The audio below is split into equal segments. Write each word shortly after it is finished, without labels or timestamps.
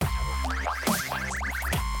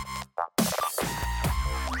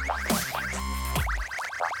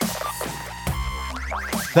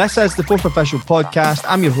This is the Fourth Official Podcast.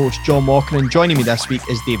 I'm your host, John Walker, and joining me this week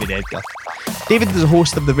is David Edgar. David is the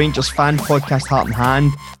host of the Rangers fan podcast Heart and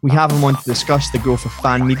Hand. We have him on to discuss the growth of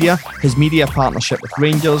fan media, his media partnership with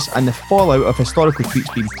Rangers, and the fallout of historical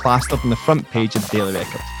tweets being plastered on the front page of the Daily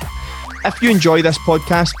Record. If you enjoy this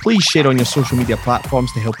podcast, please share on your social media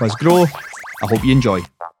platforms to help us grow. I hope you enjoy.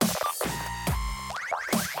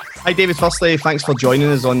 Hi David, firstly, thanks for joining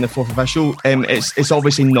us on the Fourth Official. It's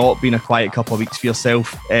obviously not been a quiet couple of weeks for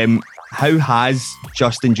yourself. How has,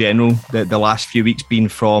 just in general, the last few weeks been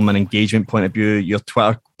from an engagement point of view, your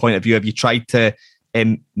Twitter point of view? Have you tried to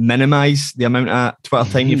minimise the amount of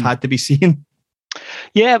Twitter time you've had to be seeing?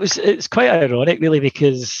 Yeah, it's quite ironic, really,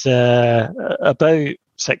 because about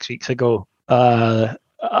 6 weeks ago, I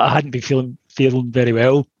hadn't been feeling very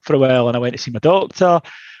well for a while, and I went to see my doctor,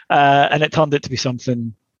 and it turned out to be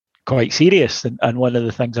something quite serious. And one of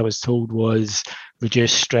the things I was told was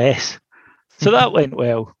reduce stress. So that went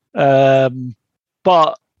well.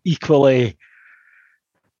 But equally,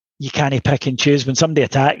 you can't pick and choose. When somebody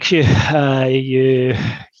attacks you,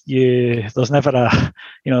 there's never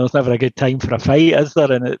a good time for a fight, is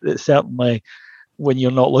there? And it's certainly when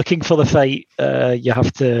you're not looking for the fight, you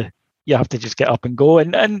have to just get up and go.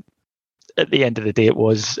 And at the end of the day, it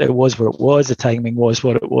was what it was. The timing was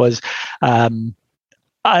what it was.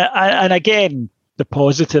 And again, the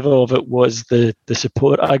positive of it was the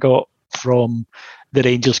support I got from the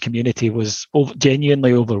Rangers community was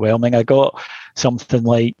genuinely overwhelming. I got something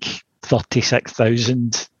like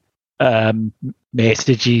 36,000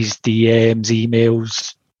 messages, DMs,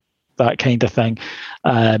 emails, that kind of thing,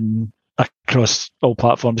 across all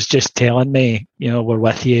platforms, just telling me, we're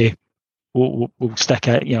with you, we'll stick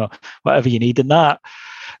it, whatever you need. And that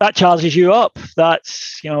charges you up.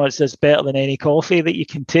 That's, it's better than any coffee that you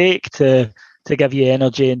can take to give you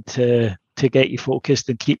energy and to get you focused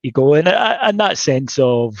and keep you going. And that sense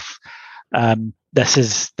of this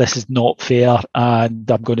is not fair, and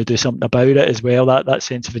I'm going to do something about it as well. That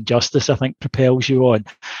sense of injustice, I think, propels you on.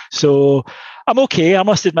 So I'm okay. I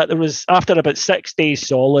must admit, there was, after about 6 days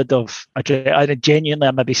solid of, I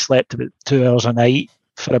maybe slept about 2 hours a night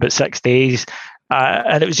for about 6 days,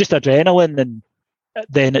 and it was just adrenaline. And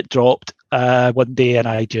then it dropped one day, and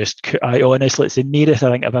I honestly, it's the nearest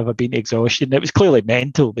I think I've ever been to exhaustion. It was clearly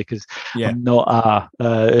mental, because I'm not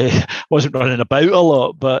wasn't running about a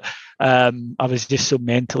lot, but I was just so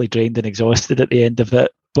mentally drained and exhausted at the end of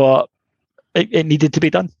it. But it needed to be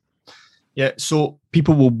done. Yeah, so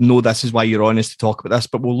people will know this is why you're on, is to talk about this,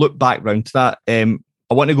 but we'll look back round to that.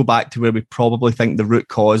 I want to go back to where we probably think the root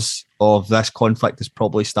cause of this conflict has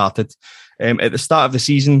probably started. At the start of the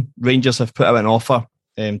season, Rangers have put out an offer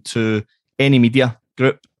to any media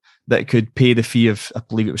group that could pay the fee of, I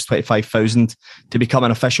believe it was 25,000 to become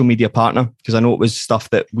an official media partner, because I know it was stuff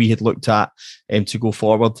that we had looked at to go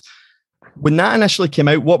forward. When that initially came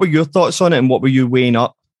out, what were your thoughts on it, and what were you weighing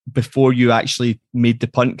up before you actually made the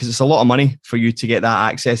punt? Because it's a lot of money for you to get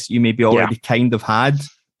that access you maybe already kind of had,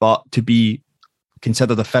 but to be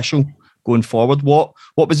considered official going forward. What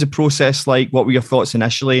was the process like? What were your thoughts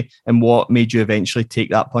initially, and what made you eventually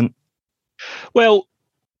take that punt? Well,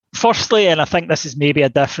 firstly, and I think this is maybe a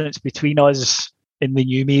difference between us in the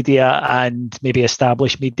new media and maybe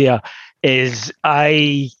established media, is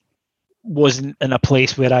I wasn't in a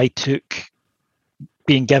place where I took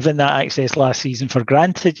being given that access last season for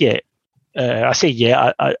granted yet. I say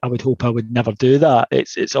I would hope I would never do that.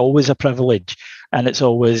 It's always a privilege, and it's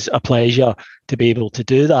always a pleasure to be able to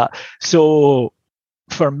do that. So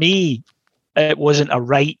for me, it wasn't a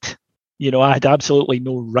right. I had absolutely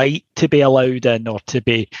no right to be allowed in or to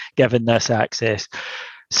be given this access.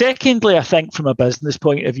 Secondly, I think from a business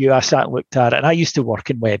point of view, I sat and looked at it, and I used to work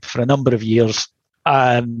in web for a number of years.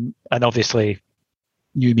 And obviously,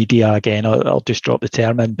 new media, again, I'll just drop the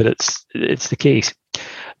term in, but it's the case.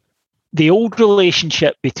 The old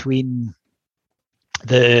relationship between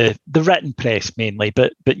the written press mainly,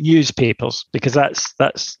 but newspapers, because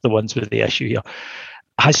that's the ones with the issue here,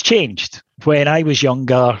 has changed. When I was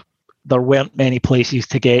younger, there weren't many places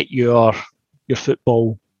to get your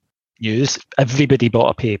football news. Everybody bought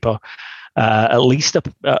a paper, at least a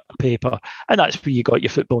paper, and that's where you got your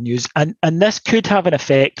football news. And this could have an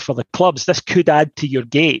effect for the clubs. This could add to your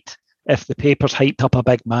gate if the paper's hyped up a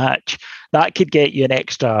big match. That could get you an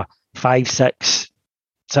extra 5, 6,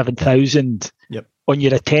 7,000 on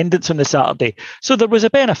your attendance on the Saturday. So there was a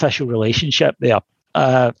beneficial relationship there,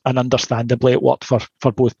 and understandably it worked for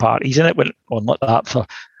both parties, and it went on like that for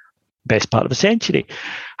best part of a century.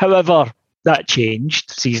 However, that changed,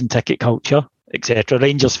 season ticket culture, etc.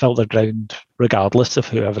 Rangers fill their ground regardless of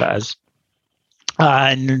whoever it is.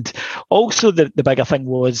 And also the bigger thing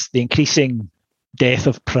was the increasing death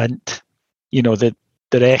of print. The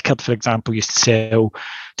Record, for example, used to sell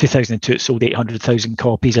 2002. It sold 800,000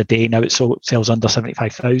 copies a day. Now it sells under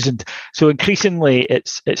 75,000. So increasingly,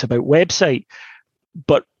 it's about website.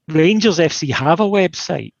 But Rangers FC have a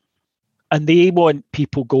website, and they want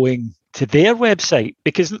people going to their website,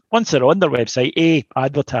 because once they're on their website, A,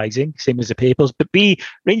 advertising, same as the papers, but B,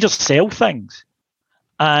 Rangers sell things.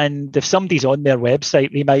 And if somebody's on their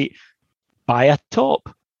website, they might buy a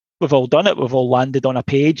top. We've all done it. We've all landed on a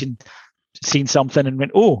page and seen something and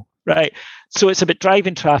went, oh, right. So it's about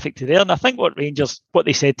driving traffic to there. And I think what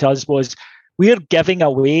they said to us was, we're giving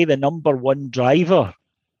away the number one driver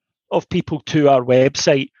of people to our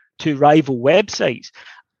website, to rival websites.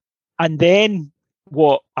 And then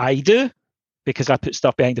what I do, because I put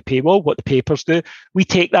stuff behind the paywall, what the papers do, we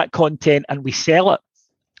take that content and we sell it.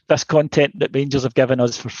 This content that Rangers have given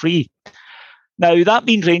us for free. Now, that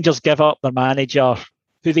means Rangers give up their manager,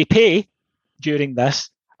 who they pay during this,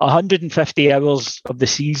 150 hours of the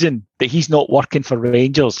season that he's not working for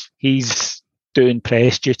Rangers. He's doing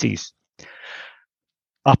press duties.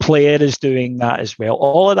 A player is doing that as well.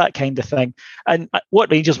 All of that kind of thing. And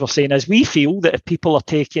what Rangers were saying is, we feel that if people are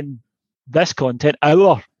taking this content,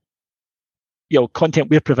 our content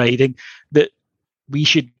we're providing, that we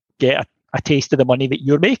should get a taste of the money that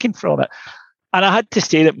you're making from it. And I had to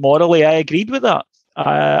say that morally I agreed with that.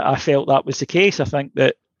 I felt that was the case. I think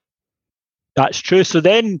that's true. So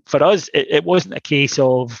then for us, it wasn't a case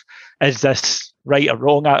of, is this right or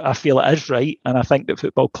wrong? I feel it is right. And I think that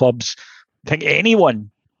football clubs, I think anyone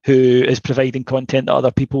who is providing content that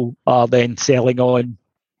other people are then selling on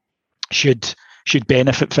should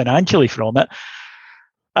benefit financially from it.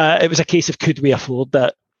 It was a case of, could we afford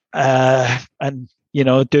that? And,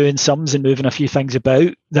 doing sums and moving a few things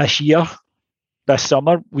about this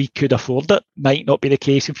summer, we could afford it. Might not be the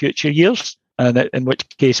case in future years, and in which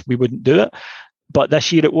case we wouldn't do it. But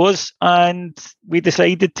this year it was, and we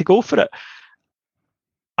decided to go for it.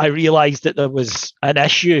 I realised that there was an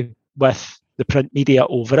issue with the print media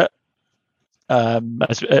over it,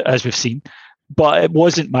 as we've seen. But it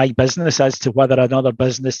wasn't my business as to whether another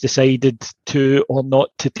business decided to or not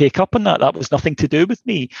to take up on that. That was nothing to do with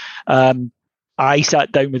me. I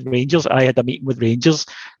sat down with Rangers. I had a meeting with Rangers.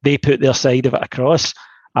 They put their side of it across.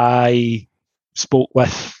 I spoke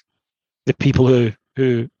with the people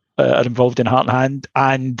who are involved in Heart and Hand,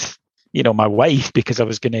 and my wife, because I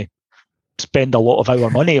was going to spend a lot of our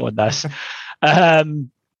money on this. And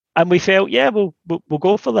we felt, we'll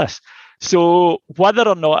go for this. So whether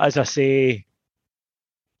or not, as I say,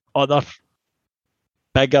 other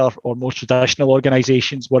bigger or more traditional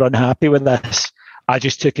organisations were unhappy with this, I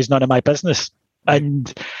just took as none of my business.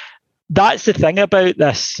 And that's the thing about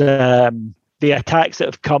this, the attacks that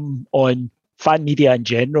have come on fan media in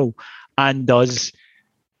general and us,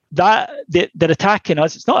 that they're attacking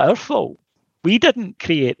us. It's not our fault. We didn't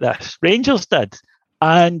create this. Rangers did.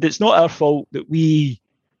 And it's not our fault that we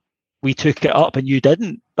took it up and you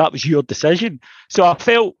didn't. That was your decision. So I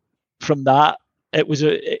felt from that, it was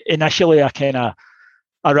initially a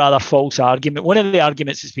rather false argument. One of the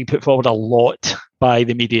arguments that's been put forward a lot by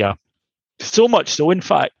the media, so much so, in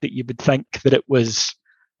fact, that you would think that it was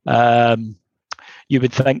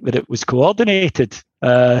coordinated.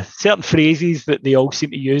 Certain phrases that they all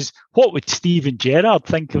seem to use. What would Steven Gerrard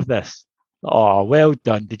think of this? Oh, well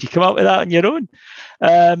done. Did you come up with that on your own?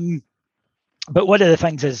 But one of the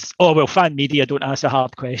things is, fan media don't answer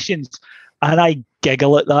hard questions. And I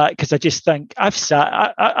giggle at that, because I just think I've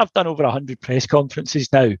done over 100 press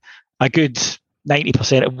conferences now, a good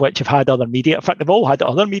 90% of which have had other media. In fact, they've all had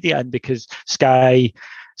other media in, because Sky,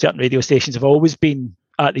 certain radio stations have always been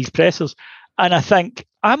at these pressers. And I think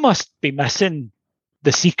I must be missing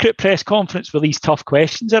the secret press conference where these tough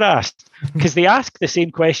questions are asked, because they ask the same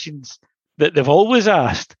questions that they've always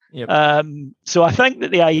asked. Yep. So I think that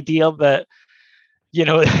the idea that,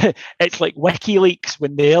 it's like WikiLeaks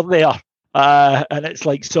when they're there, and it's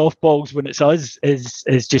like softballs when it's us,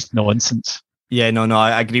 is just nonsense. Yeah, no,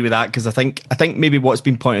 I agree with that, because I think maybe what's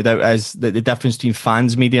been pointed out is that the difference between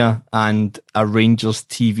fans media and a Rangers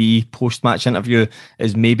TV post-match interview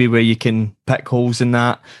is maybe where you can pick holes in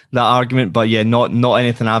that argument. But yeah, not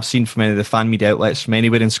anything I've seen from any of the fan media outlets from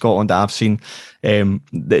anywhere in Scotland that I've seen that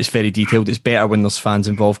is very detailed. It's better when there's fans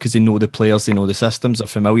involved, because they know the players, they know the systems, they're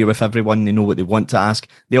familiar with everyone, they know what they want to ask.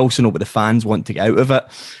 They also know what the fans want to get out of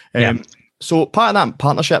it. So part of that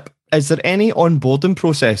partnership, is there any onboarding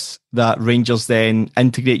process that Rangers then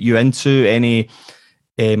integrate you into? Any,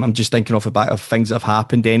 I'm just thinking off the back of things that have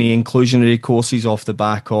happened, any inclusionary courses off the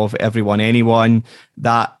back of anyone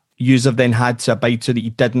that you have then had to abide to that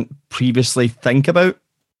you didn't previously think about?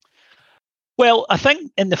 Well, I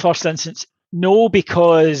think in the first instance, No,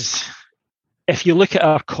 because if you look at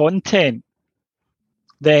our content,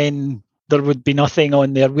 then there would be nothing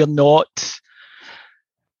on there. We're not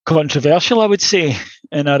controversial, I would say,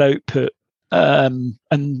 in our output.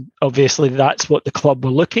 And obviously that's what the club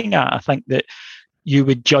were looking at. I think that you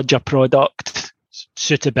would judge a product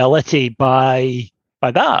suitability by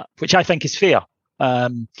that, which I think is fair.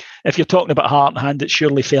 If you're talking about Heart and Hand, it's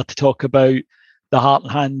surely fair to talk about the Heart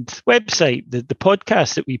and Hand website, the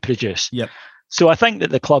podcast that we produce. Yep. So I think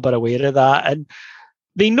that the club are aware of that, and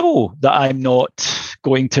they know that I'm not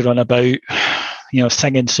going to run about,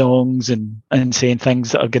 singing songs and saying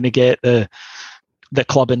things that are going to get the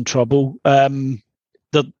club in trouble.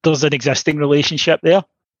 There's an existing relationship there.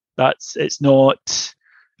 It's not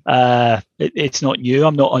new.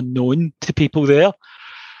 I'm not unknown to people there.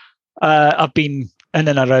 I've been in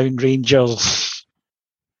and around Rangers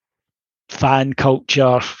fan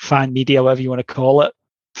culture, fan media, whatever you want to call it,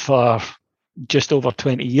 for just over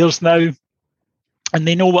 20 years now. And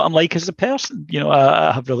they know what I'm like as a person.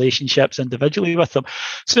 I have relationships individually with them.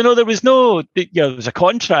 So no, there was a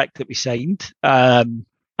contract that we signed, and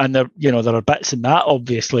there are bits in that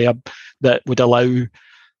obviously that would allow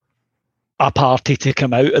a party to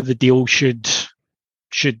come out of the deal should,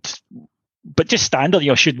 but just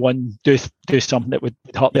standard. Should one do something that would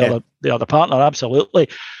hurt the other partner? Absolutely.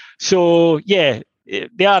 So yeah,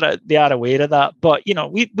 they are aware of that. But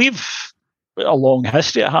we've a long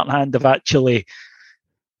history at Heart and Hand of actually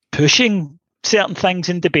pushing certain things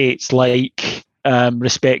in debates, like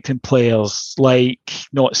respecting players, like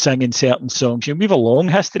not singing certain songs. We have a long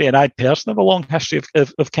history, and I personally have a long history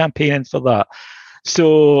of campaigning for that.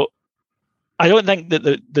 So I don't think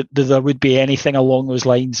that there would be anything along those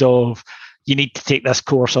lines of you need to take this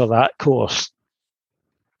course or that course.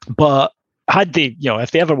 But had they,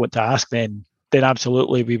 if they ever want to ask, then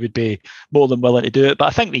absolutely we would be more than willing to do it. But I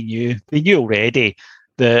think they knew already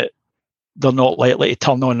that they're not likely to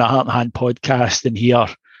turn on the Heart and Hand podcast and hear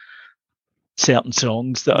certain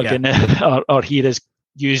songs that are going to, or hear us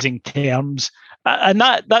using terms. And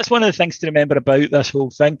that's one of the things to remember about this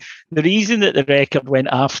whole thing. The reason that the record went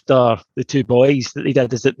after the two boys that they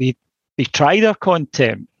did is that they tried our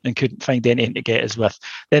content and couldn't find anything to get us with.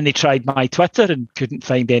 Then they tried my Twitter and couldn't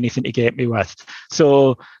find anything to get me with.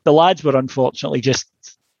 So the lads were unfortunately just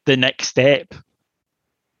the next step.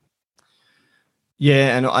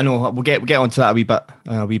 Yeah, I know. We'll get onto that a wee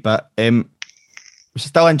bit. We're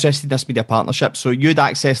still interested in this media partnership. So you'd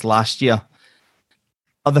access last year.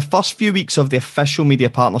 Are the first few weeks of the official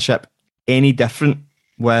media partnership any different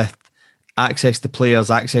with access to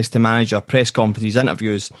players, access to manager, press conferences,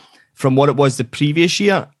 interviews from what it was the previous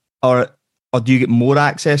year? Or do you get more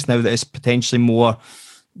access now that it's potentially more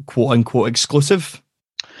quote unquote exclusive?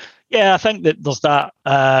 Yeah, I think that there's that.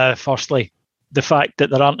 Firstly, the fact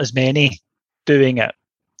that there aren't as many doing it.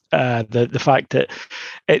 The fact that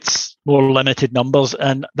it's more limited numbers,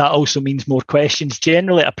 and that also means more questions.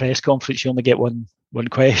 Generally at a press conference you only get one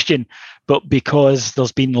question, but because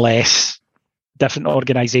there's been less different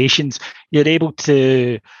organisations, you're able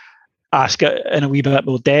to ask it in a wee bit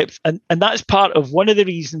more depth, and that's part of one of the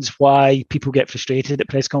reasons why people get frustrated at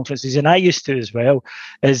press conferences, and I used to as well,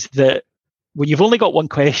 is that when you've only got one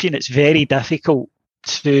question, it's very difficult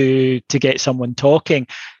to get someone talking.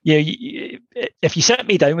 If you sit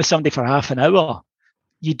me down with somebody for half an hour,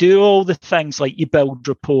 you do all the things like you build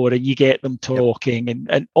rapport and you get them talking,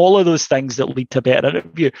 and all of those things that lead to a better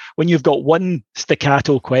interview. When you've got one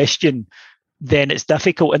staccato question, then it's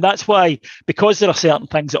difficult. And that's why, because there are certain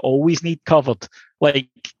things that always need covered, like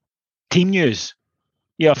team news.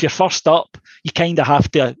 If you're first up, you kind of have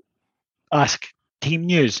to ask team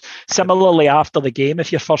news. Similarly, after the game,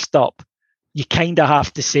 if you're first up, you kind of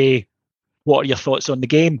have to say, what are your thoughts on the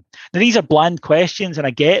game? Now, these are bland questions, and I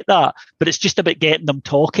get that, but it's just about getting them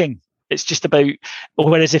talking. It's just about,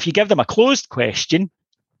 whereas if you give them a closed question,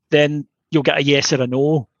 then you'll get a yes or a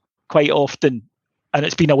no quite often, and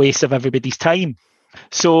it's been a waste of everybody's time.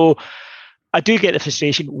 So I do get the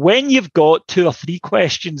frustration. When you've got 2 or 3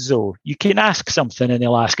 questions, though, you can ask something and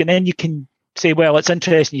they'll ask, and then you can say, well, it's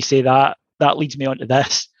interesting you say that. That leads me on to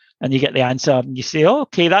this. And you get the answer, and you say, oh,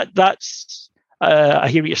 okay, that's, I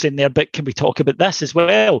hear what you're saying there, but can we talk about this as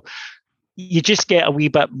well? You just get a wee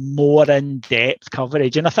bit more in-depth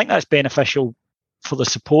coverage. And I think that's beneficial for the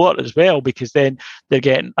support as well, because then they're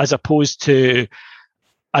getting, as opposed to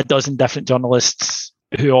a dozen different journalists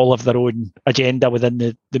who all have their own agenda within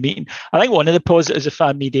the meeting. I think one of the positives of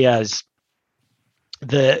fan media is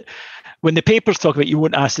that when the papers talk about you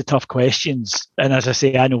won't ask the tough questions, and as I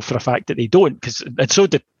say, I know for a fact that they don't, because and so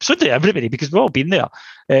do everybody, because we've all been there.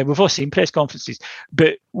 We've all seen press conferences,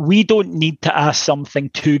 but we don't need to ask something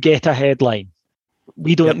to get a headline.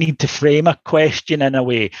 We don't need to frame a question in a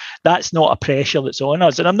way. That's not a pressure that's on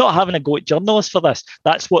us. And I'm not having a go at journalists for this.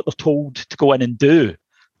 That's what they're told to go in and do.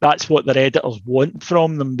 That's what their editors want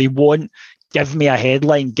from them. They want, give me a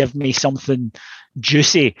headline, give me something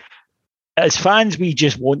juicy. As fans, we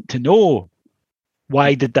just want to know,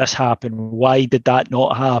 why did this happen? Why did that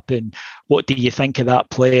not happen? What do you think of that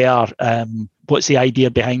player? What's the idea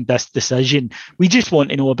behind this decision? We just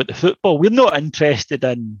want to know about the football. We're not interested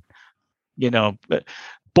in,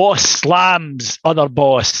 boss slams other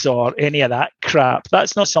boss or any of that crap.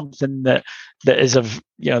 That's not something that is of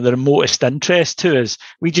the remotest interest to us.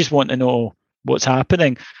 We just want to know what's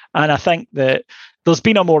happening. And I think that there's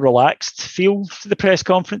been a more relaxed feel to the press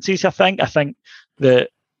conferences. I think that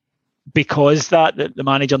because that the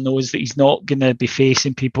manager knows that he's not going to be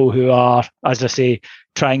facing people who are, as I say,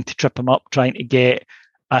 trying to trip him up, trying to get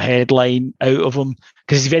a headline out of him,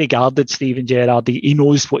 because he's very guarded, Steven Gerrard. He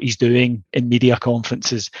knows what he's doing in media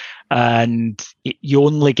conferences, and you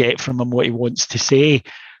only get from him what he wants to say.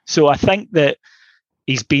 So I think that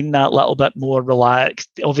he's been that little bit more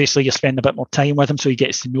relaxed. Obviously, you spend a bit more time with him, so he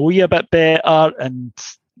gets to know you a bit better, and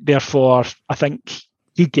therefore, I think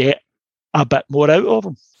you get a bit more out of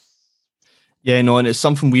him. Yeah, no, and it's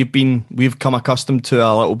something we've come accustomed to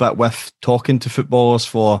a little bit with talking to footballers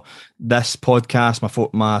for this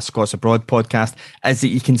podcast, my Scots Abroad podcast, is that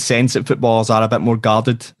you can sense that footballers are a bit more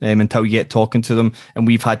guarded until you get talking to them, and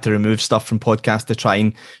we've had to remove stuff from podcasts to try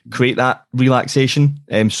and create that relaxation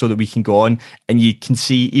so that we can go on. And you can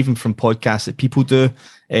see even from podcasts that people do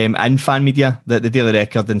in fan media that the Daily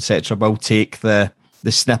Record, etc., will take the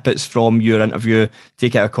snippets from your interview,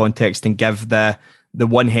 take it out of context, and give the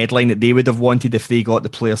one headline that they would have wanted if they got the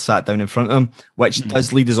player sat down in front of them, which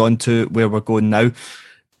does lead us on to where we're going now.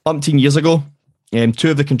 13 years ago,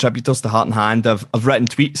 two of the contributors to Heart and Hand have written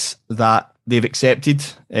tweets that they've accepted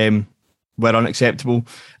were unacceptable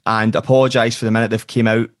and apologised for the minute they've came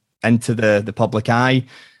out into the public eye.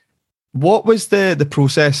 What was the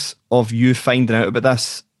process of you finding out about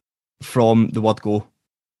this from the word go?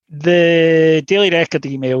 The Daily Record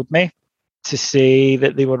emailed me to say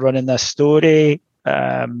that they were running this story,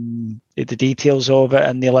 the details of it,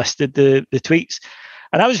 and they listed the tweets.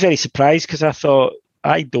 And I was very surprised, because I thought,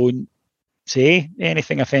 I don't say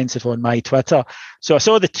anything offensive on my Twitter. So I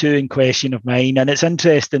saw the two in question of mine, and it's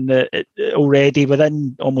interesting that already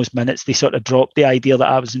within almost minutes they sort of dropped the idea that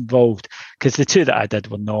I was involved, because the two that I did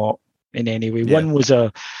were not in any way. Yeah.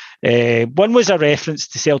 One was a reference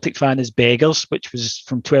to Celtic fan as beggars, which was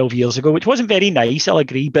from 12 years ago, which wasn't very nice, I'll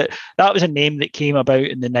agree, but that was a name that came about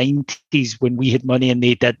in the 90s when we had money and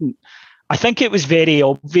they didn't. I think it was very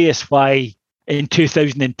obvious why in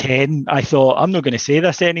 2010 I thought, I'm not going to say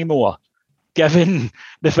this anymore, given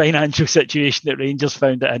the financial situation that Rangers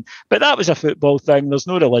found it in. But that was a football thing. There's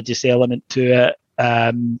no religious element to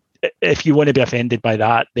it. If you want to be offended by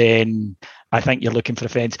that, then I think you're looking for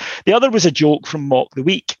offence. The other was a joke from Mock the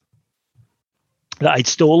Week that I'd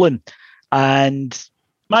stolen, and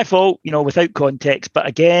my fault, without context. But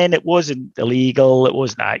again, it wasn't illegal, it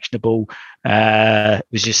wasn't actionable. It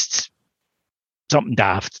was just something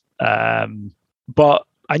daft. But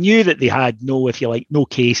I knew that they had no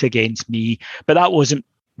case against me. But that wasn't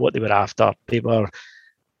what they were after.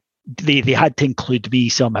 They had to include me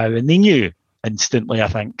somehow, and they knew instantly, I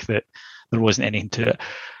think, that there wasn't anything to it.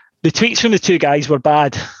 The tweets from the two guys were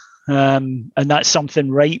bad, and that's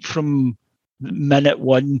something right from minute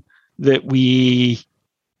one that we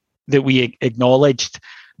acknowledged,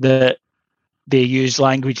 that they used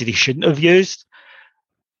language they shouldn't have used.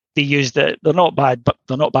 They used that they're not bad, but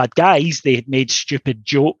they're not bad guys. They had made stupid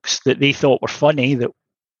jokes that they thought were funny, that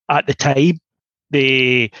at the time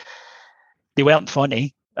they weren't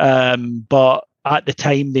funny, but at the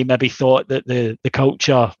time they maybe thought that the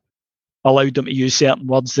culture allowed them to use certain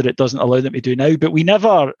words that it doesn't allow them to do now. But we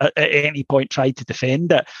never at any point tried to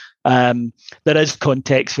defend it. There is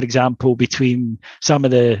context, for example, between some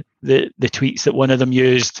of the tweets that one of them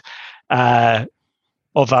used of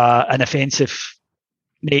an offensive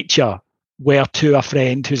nature were to a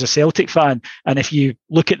friend who's a Celtic fan. And if you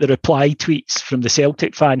look at the reply tweets from the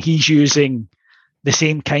Celtic fan, he's using the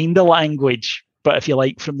same kind of language, but if you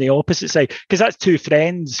like, from the opposite side, because that's two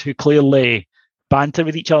friends who clearly banter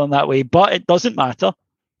with each other in that way. But it doesn't matter.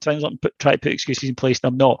 Sounds like I'm trying to put excuses in place, and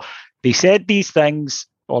I'm not. They said these things,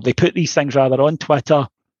 or they put these things rather, on Twitter.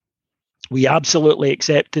 We absolutely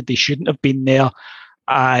accepted they shouldn't have been there,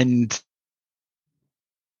 and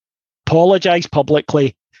apologised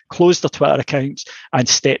publicly, closed their Twitter accounts, and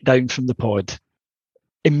stepped down from the pod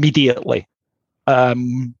immediately.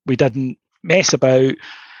 We didn't mess about.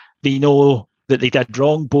 They know that they did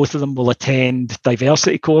wrong. Both of them will attend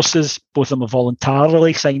diversity courses. Both of them have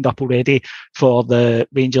voluntarily signed up already for the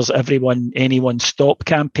Rangers Everyone, Anyone Stop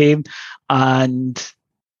campaign. And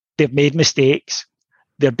they've made mistakes.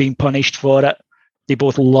 They're being punished for it. They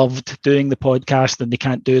both loved doing the podcast and they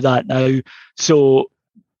can't do that now. So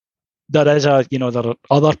there are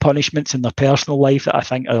other punishments in their personal life that I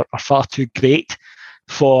think are far too great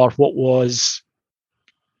for what was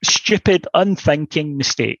stupid, unthinking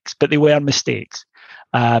mistakes, but they were mistakes.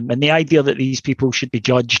 And the idea that these people should be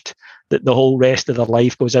judged, that the whole rest of their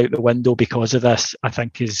life goes out the window because of this, I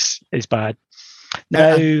think is bad.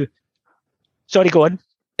 Now, sorry, go on.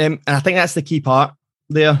 And I think that's the key part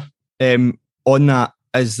there on that,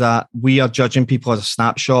 is that we are judging people as a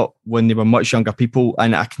snapshot when they were much younger people,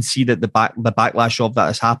 and I can see that the backlash of that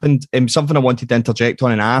has happened. Something I wanted to interject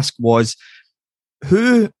on and ask was,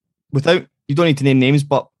 who, without, you don't need to name names,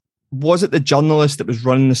 but was it the journalist that was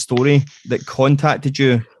running the story that contacted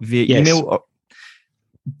you via email? Or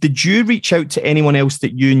did you reach out to anyone else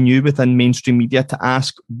that you knew within mainstream media to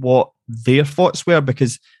ask what their thoughts were?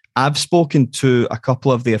 Because I've spoken to a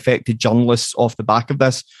couple of the affected journalists off the back of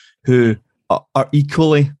this who are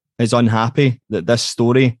equally as unhappy that this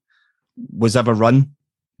story was ever run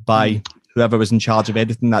by whoever was in charge of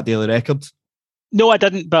editing that Daily Record. No, I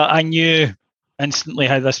didn't, but I knew instantly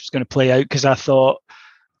how this was going to play out, because I thought,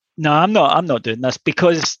 no, I'm not doing this,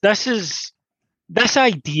 because this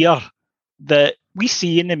idea that we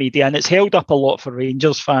see in the media, and it's held up a lot for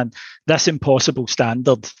Rangers fans, this impossible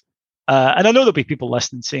standard. And I know there'll be people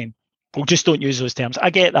listening saying, well, just don't use those terms. I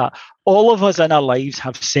get that. All of us in our lives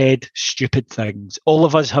have said stupid things. All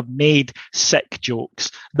of us have made sick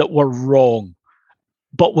jokes that were wrong,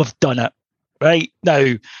 but we've done it. Right?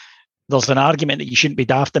 Now, there's an argument that you shouldn't be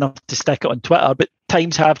daft enough to stick it on Twitter, but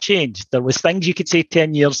times have changed. There was things you could say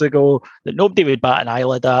 10 years ago that nobody would bat an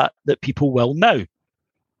eyelid at that people will now.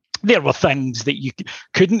 There were things that you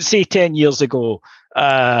couldn't say 10 years ago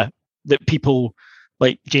that people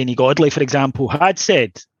like Janie Godley, for example, had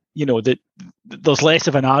said. That there's less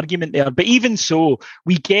of an argument there. But even so,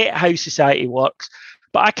 we get how society works.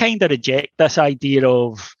 But I kind of reject this idea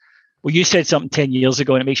of, well, you said something 10 years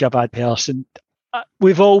ago and it makes you a bad person.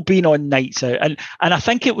 We've all been on nights out. And I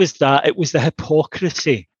think it was the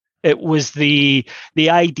hypocrisy. It was the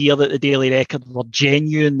idea that the Daily Record were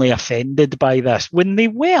genuinely offended by this when they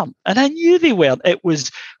weren't. And I knew they weren't. It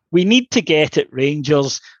was, we need to get at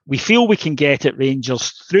Rangers. We feel we can get at Rangers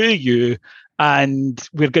through you. And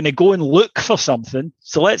we're going to go and look for something.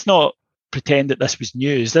 So let's not pretend that this was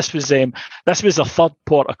news. This was a third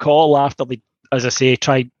port of call after they, as I say,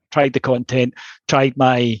 tried the content, tried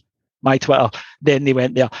my Twitter. Then they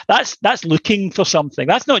went there. That's looking for something.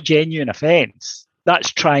 That's not genuine offence.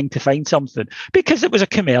 That's trying to find something, because it was a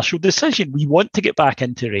commercial decision. We want to get back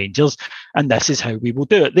into Rangers, and this is how we will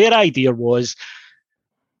do it. Their idea was,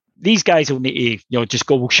 these guys will need to, just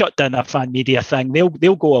go, we'll shut down a fan media thing. They'll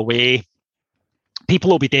go away.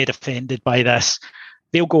 People will be dead offended by this.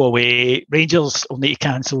 They'll go away. Rangers will need to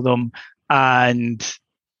cancel them, and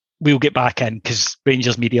we'll get back in because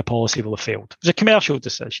Rangers media policy will have failed. It was a commercial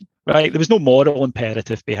decision, right? There was no moral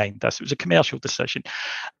imperative behind this. It was a commercial decision.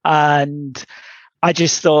 And I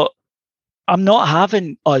just thought, I'm not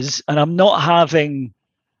having us, and I'm not having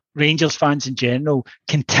Rangers fans in general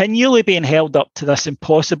continually being held up to this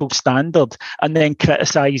impossible standard and then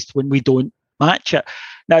criticised when we don't match it.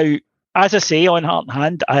 Now, as I say, on Heart and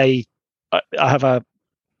Hand, I have a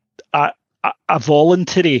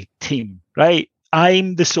voluntary team, right?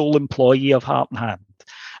 I'm the sole employee of Heart and Hand.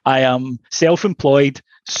 I am self-employed,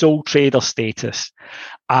 sole trader status.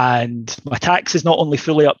 And my tax is not only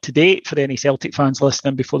fully up to date for any Celtic fans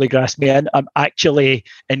listening before they grasp me in, I'm actually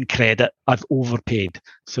in credit. I've overpaid.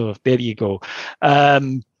 So there you go.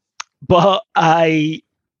 But I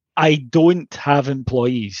don't have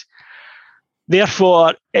employees.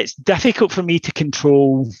 Therefore, it's difficult for me to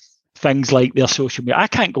control things like their social media. I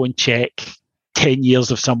can't go and check 10 years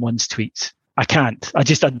of someone's tweets. I can't. I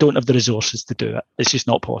don't have the resources to do it. It's just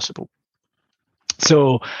not possible.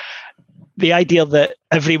 So the idea that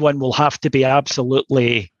everyone will have to be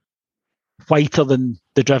absolutely whiter than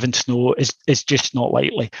the driven snow is just not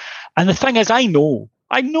likely. And the thing is, I know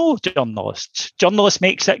journalists. Journalists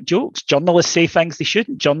make sick jokes. Journalists say things they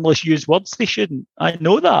shouldn't. Journalists use words they shouldn't. I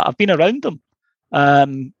know that. I've been around them.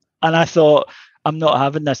 And I thought, I'm not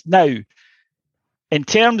having this. Now, in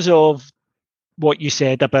terms of what you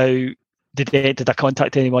said about did I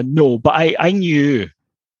contact anyone? No, but I knew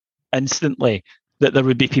instantly that there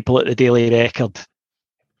would be people at the Daily Record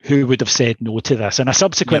who would have said no to this. And I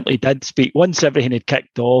subsequently did speak, once everything had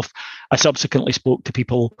kicked off, I subsequently spoke to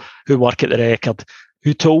people who work at the Record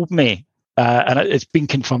who told me, and it's been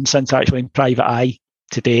confirmed since actually in private eye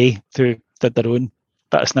today, who did their own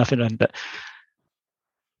bit of sniffing around it.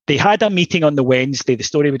 They had a meeting on the Wednesday. The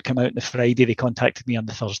story would come out on the Friday. They contacted me on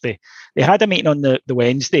the Thursday. They had a meeting on the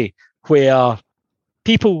Wednesday where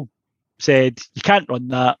people said, you can't run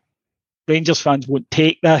that. Rangers fans won't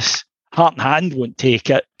take this. Heart and Hand won't take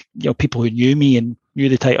it. You know, people who knew me and knew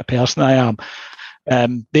the type of person I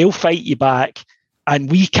am, they'll fight you back.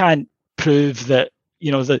 And we can't prove that,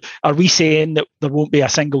 you know, that, are we saying that there won't be a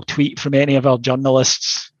single tweet from any of our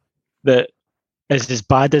journalists that is as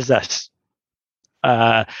bad as this?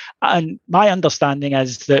 And my understanding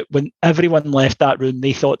is that when everyone left that room,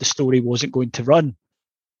 they thought the story wasn't going to run.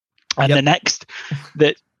 And the next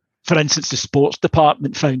that, for instance, the sports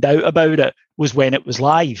department found out about it was when it was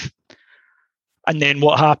live. And then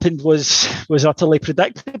what happened was utterly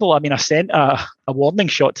predictable. I mean, I sent a warning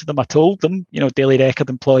shot to them. I told them, you know, Daily Record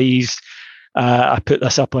employees, I put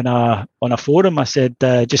this up on a forum. I said,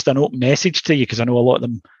 just an open message to you, because I know a lot of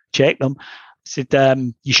them check them. I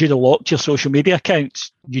said, you should have locked your social media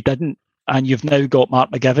accounts. You didn't. And you've now got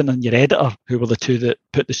Mark McGivern and your editor, who were the two that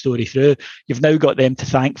put the story through. You've now got them to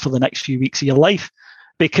thank for the next few weeks of your life,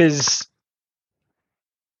 because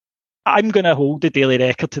I'm going to hold the Daily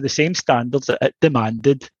Record to the same standards that it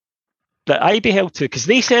demanded that I be held to, because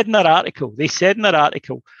they said in their article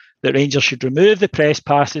that Rangers should remove the press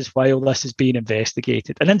passes while this is being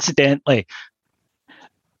investigated. And incidentally,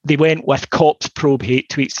 they went with cops probe hate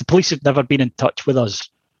tweets. The police have never been in touch with us.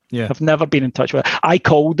 Yeah. I've never been in touch with us. I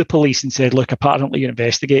called the police and said, look, apparently you're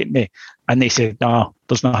investigating me. And they said, no,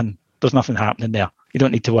 there's nothing happening there. You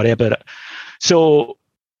don't need to worry about it. So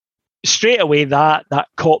straight away, that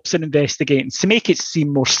cops are investigating to make it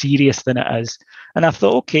seem more serious than it is. And I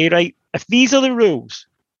thought, okay, right, if these are the rules,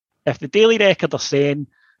 if the Daily Record are saying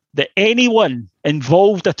that anyone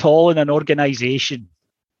involved at all in an organisation,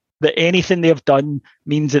 that anything they've done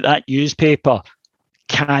means that newspaper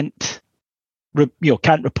can't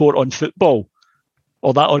report on football,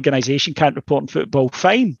 or that organisation can't report on football,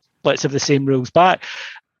 fine, let's have the same rules back.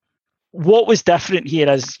 What was different here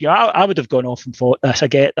is, you know, I would have gone off and fought this. I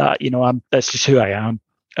get that, you know, that's just who I am.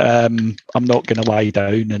 I'm not going to lie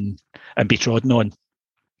down and be trodden on.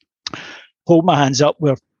 Hold my hands up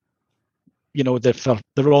where, you know, for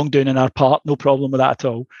the wrongdoing on our part, no problem with that at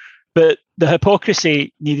all. But the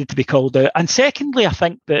hypocrisy needed to be called out. And secondly, I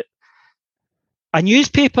think that a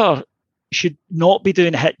newspaper should not be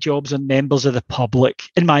doing hit jobs on members of the public,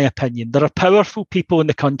 in my opinion. There are powerful people in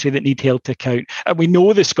the country that need held to account. And we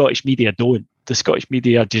know the Scottish media don't. The Scottish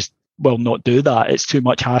media just will not do that. It's too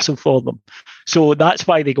much hassle for them. So that's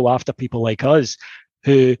why they go after people like us,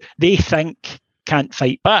 who they think can't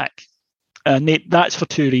fight back. And that's for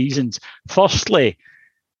two reasons. Firstly,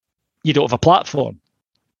 you don't have a platform.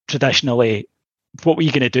 Traditionally, what were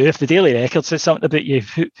you going to do if the Daily Record says something about you?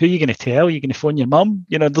 Who are you going to tell? You're going to phone your mum?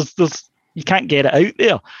 You know, you can't get it out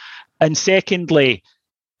there. And secondly,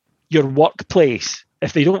 your workplace,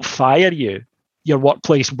 if they don't fire you, your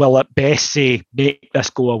workplace will at best say, make this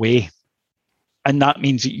go away. And that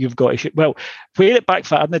means that you've got to... Well, where it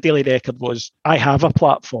backfired in the Daily Record was, I have a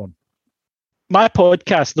platform. My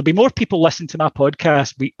podcast, there'll be more people listen to my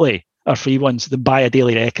podcast weekly, or free ones, than buy a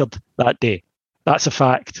Daily Record that day. That's a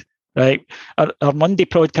fact, right? Our Monday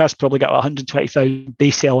podcast probably got 120,000. They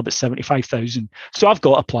sell about 75,000. So I've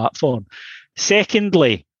got a platform.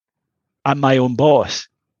 Secondly, I'm my own boss.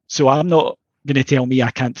 So I'm not going to tell me I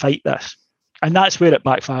can't fight this. And that's where it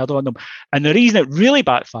backfired on them. And the reason it really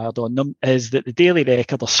backfired on them is that the Daily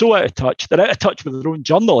Record are so out of touch. They're out of touch with their own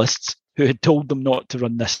journalists who had told them not to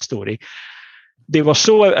run this story. They were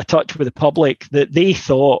so out of touch with the public that they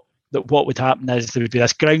thought that what would happen is there would be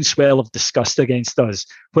this groundswell of disgust against us.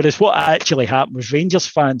 Whereas what actually happened was Rangers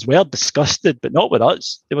fans were disgusted, but not with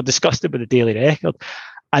us. They were disgusted with the Daily Record.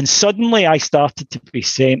 And suddenly I started to be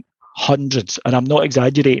sent hundreds, and I'm not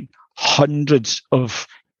exaggerating, hundreds of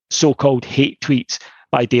so-called hate tweets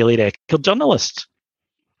by Daily Record journalists.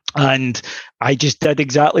 And I just did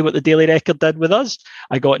exactly what the Daily Record did with us.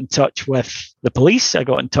 I got in touch with the police. I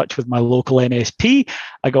got in touch with my local MSP.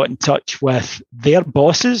 I got in touch with their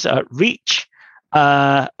bosses at Reach.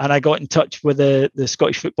 And I got in touch with the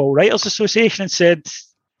Scottish Football Writers Association and said,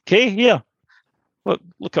 okay, here,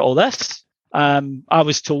 look at all this. I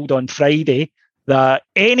was told on Friday that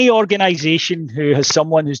any organisation who has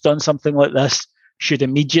someone who's done something like this should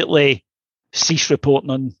immediately cease reporting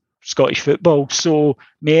on Scottish football. So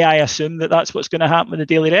may I assume that that's what's going to happen with the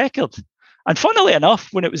Daily Record? And funnily enough,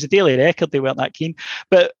 when it was the Daily Record, they weren't that keen.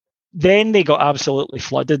 But Then they got absolutely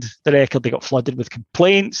flooded. The Record, they got flooded with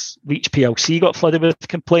complaints. Reach PLC got flooded with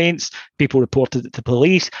complaints. People reported it to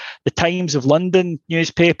police. The Times of London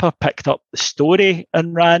newspaper picked up the story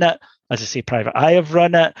and ran it. As I say, Private Eye have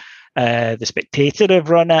run it. The Spectator have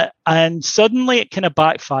run it. And suddenly it kind of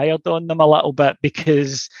backfired on them a little bit,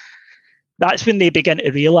 because that's when they begin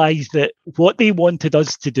to realise that what they wanted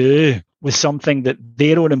us to do was something that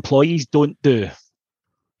their own employees don't do.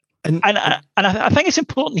 And I think it's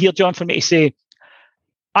important here, John, for me to say,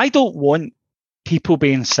 I don't want people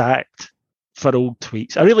being sacked for old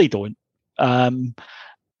tweets. I really don't.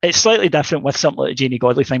 It's slightly different with something like the Janie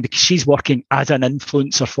Godley thing, because she's working as an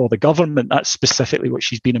influencer for the government. That's specifically what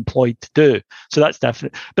she's been employed to do. So that's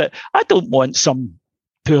different. But I don't want some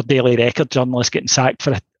poor Daily Record journalist getting sacked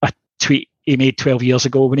for a tweet he made 12 years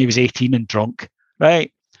ago when he was 18 and drunk,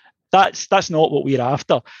 right? That's not what we're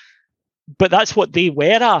after. But that's what they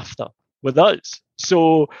were after with us.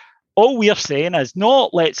 So all we're saying is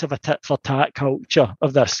not let's have a tit for tat culture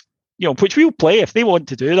of this, which we'll play. If they want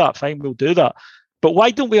to do that, fine, we'll do that. But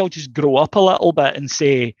why don't we all just grow up a little bit and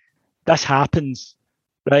say, this happens,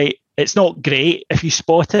 right? It's not great. If you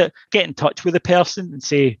spot it, get in touch with the person and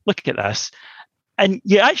say, look at this. And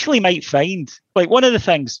you actually might find, like, one of the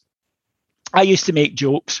things, I used to make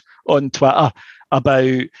jokes on Twitter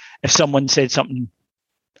about if someone said something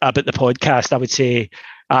about the podcast, I would say,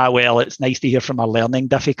 well, it's nice to hear from our learning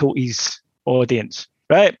difficulties audience,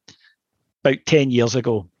 right? About 10 years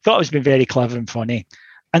ago. Thought it was been very clever and funny.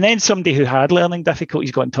 And then somebody who had learning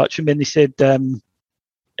difficulties got in touch with me and they said,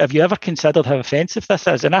 have you ever considered how offensive this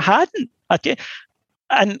is? And I hadn't.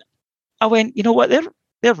 And I went, you know what?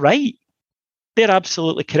 They're right. They're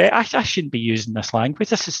absolutely correct. I shouldn't be using this language.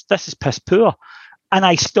 This is piss poor. And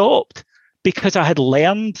I stopped, because I had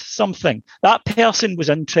learned something. That person was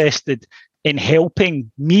interested in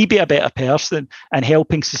helping me be a better person and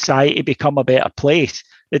helping society become a better place.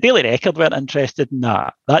 The Daily Record weren't interested in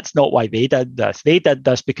that. That's not why they did this. They did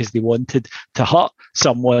this because they wanted to hurt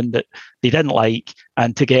someone that they didn't like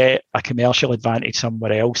and to get a commercial advantage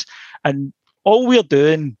somewhere else. And all we're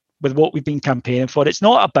doing with what we've been campaigning for, it's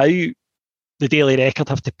not about the Daily Record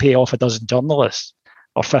have to pay off a dozen journalists,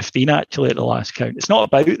 or 15 actually at the last count. It's not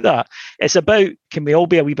about that. It's about, can we all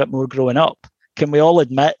be a wee bit more growing up? Can we all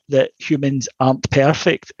admit that humans aren't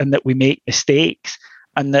perfect and that we make mistakes,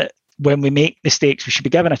 and that when we make mistakes, we should be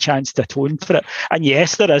given a chance to atone for it? And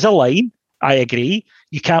yes, there is a line. I agree.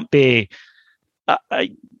 You can't be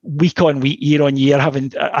week on week, year on year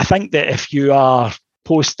having. I think that if you are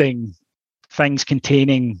posting things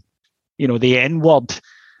containing, the N word,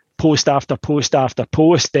 post after post after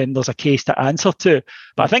post, then there's a case to answer to.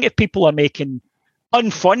 But I think if people are making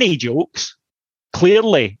unfunny jokes,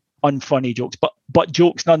 clearly unfunny jokes, but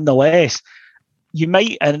jokes nonetheless, you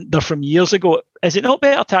might, and they're from years ago, is it not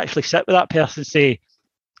better to actually sit with that person and say,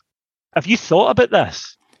 have you thought about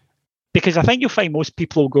this? Because I think you'll find most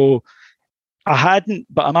people will go, I hadn't,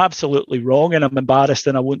 but I'm absolutely wrong and I'm embarrassed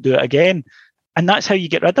and I won't do it again. And that's how you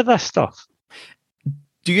get rid of this stuff.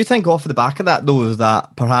 Do you think off the back of that, though,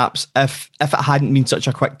 that perhaps if it hadn't been such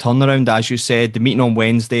a quick turnaround, as you said, the meeting on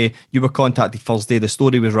Wednesday, you were contacted Thursday, the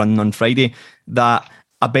story was running on Friday, that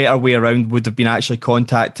a better way around would have been actually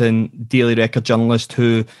contacting Daily Record journalists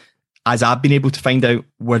who, as I've been able to find out,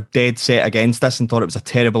 were dead set against this and thought it was a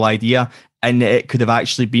terrible idea, and it could have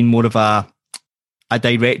actually been more of a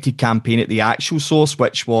directed campaign at the actual source,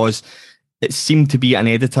 which was, it seemed to be an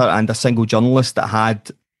editor and a single journalist that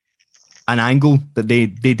had an angle that they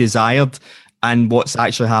desired. And what's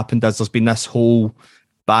actually happened is there's been this whole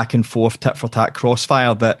back and forth tit for tat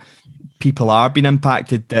crossfire that people are being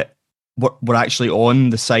impacted that were actually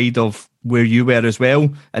on the side of where you were as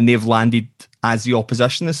well, and they've landed as the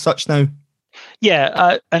opposition as such now.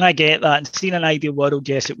 Yeah, and I get that. And seeing an ideal world,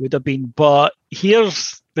 yes, it would have been. But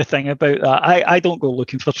here's the thing about that. I don't go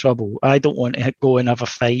looking for trouble. I don't want to go and have a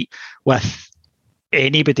fight with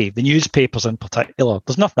anybody, the newspapers in particular.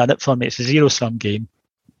 There's nothing in it for me. It's a zero-sum game.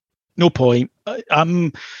 No point. As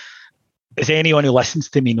anyone who listens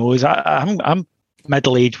to me knows, I'm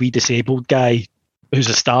middle-aged, wee disabled guy who's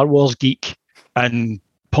a Star Wars geek and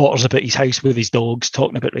potters about his house with his dogs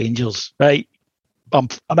talking about Rangers, right? I'm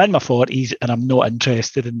in my 40s and I'm not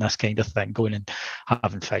interested in this kind of thing, going and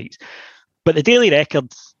having fights. But the Daily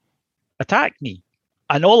Record attacked me,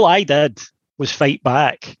 and all I did was fight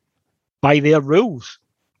back by their rules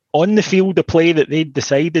on the field of play that they'd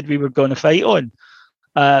decided we were going to fight on.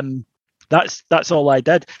 That's all I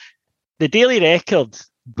did. The Daily Record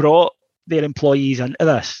brought their employees into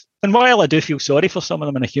this. And while I do feel sorry for some of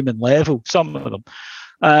them on a human level, some of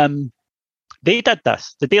them, they did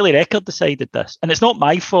this. The Daily Record decided this. And it's not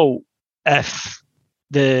my fault if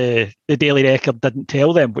the Daily Record didn't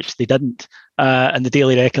tell them, which they didn't, and the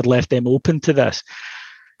Daily Record left them open to this.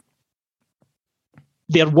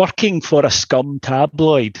 They're working for a scum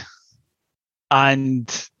tabloid,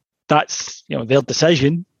 and that's their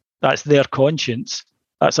decision. That's their conscience.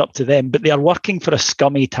 That's up to them. But they are working for a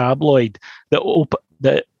scummy tabloid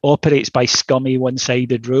that operates by scummy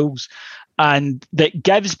one-sided rules, and that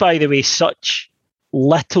gives, by the way, such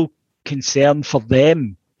little concern for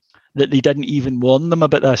them that they didn't even warn them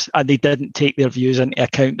about this, and they didn't take their views into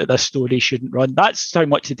account that this story shouldn't run. That's how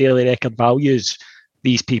much the Daily Record values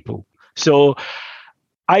these people. So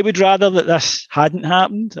I would rather that this hadn't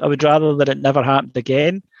happened. I would rather that it never happened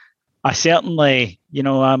again. I certainly,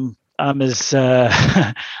 I'm as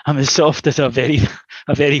I'm as soft as a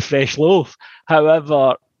very fresh loaf.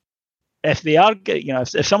 However, if they are,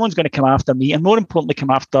 if someone's going to come after me, and more importantly,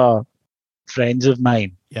 come after friends of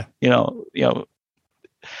mine,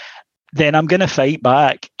 then I'm going to fight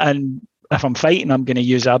back. And if I'm fighting, I'm going to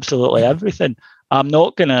use absolutely everything. I'm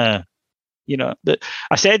not going to,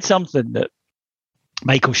 I said something that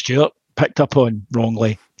Michael Stewart picked up on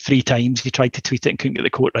wrongly 3 times. He tried to tweet it and couldn't get the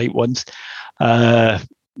quote right once. I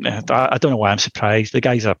don't know why I'm surprised. The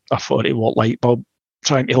guy's a 40-watt light bulb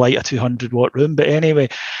trying to light a 200-watt room. But anyway,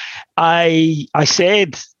 I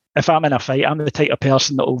said, if I'm in a fight, I'm the type of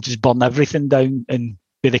person that will just burn everything down and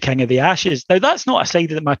be the king of the ashes. Now, that's not a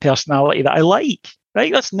side of my personality that I like,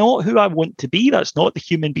 right? That's not who I want to be. That's not the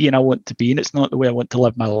human being I want to be, and it's not the way I want to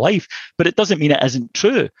live my life. But it doesn't mean it isn't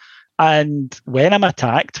true. And when I'm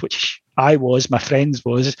attacked, which I was, my friends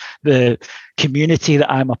was, the community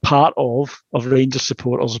that I'm a part of Rangers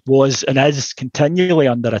supporters was and is continually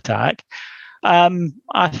under attack.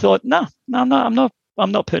 I thought, no, I'm not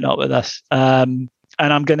putting up with this. And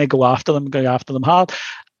I'm going to go after them, hard.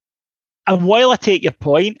 And while I take your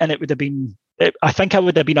point, and I think I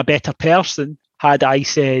would have been a better person had I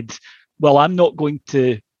said, well, I'm not going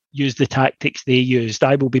to use the tactics they used.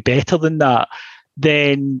 I will be better than that.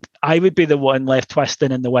 Then I would be the one left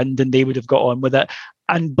twisting in the wind, and they would have got on with it.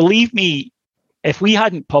 And believe me, if we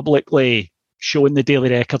hadn't publicly shown the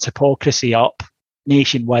Daily Record's hypocrisy up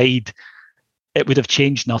nationwide, it would have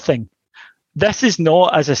changed nothing. This is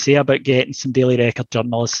not, as I say, about getting some Daily Record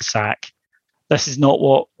journalists to sack. This is not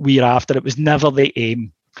what we're after. It was never the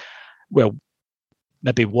aim. Well,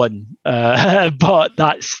 maybe one, but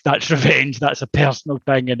that's revenge. That's a personal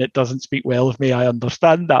thing, and it doesn't speak well of me. I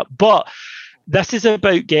understand that. But this is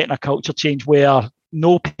about getting a culture change where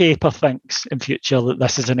no paper thinks in future that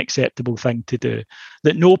this is an acceptable thing to do,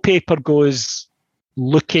 that no paper goes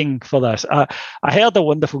looking for this. I heard a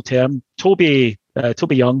wonderful term, Toby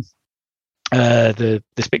Young, the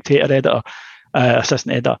Spectator editor,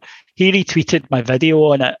 assistant editor, he retweeted my video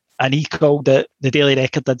on it, and he called it, the Daily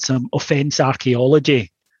Record did some offence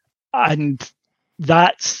archaeology. And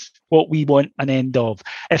that's what we want an end of.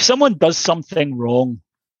 If someone does something wrong,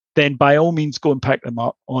 then by all means go and pick them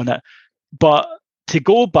up on it. But to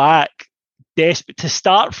go back, to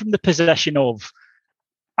start from the position of,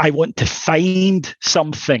 I want to find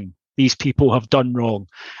something these people have done wrong,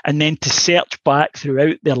 and then to search back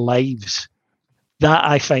throughout their lives, that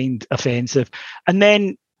I find offensive. And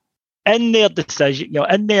then in their decision,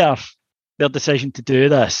 their decision to do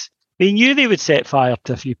this, they knew they would set fire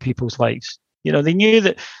to a few people's lives. They knew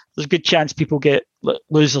that there's a good chance people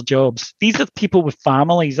lose their jobs. These are people with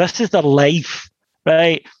families. This is their life,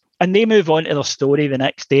 right? And they move on to their story the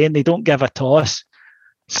next day, and they don't give a toss.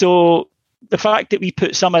 So the fact that we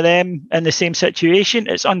put some of them in the same situation,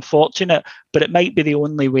 it's unfortunate, but it might be the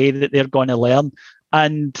only way that they're going to learn.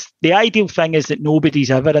 And the ideal thing is that nobody's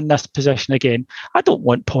ever in this position again. I don't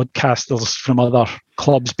want podcasters from other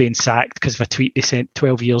clubs being sacked because of a tweet they sent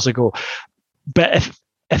 12 years ago. But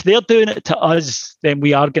if they're doing it to us, then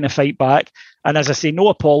we are going to fight back. And as I say, no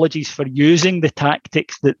apologies for using the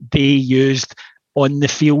tactics that they used on the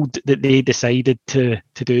field that they decided to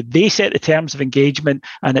do. They set the terms of engagement,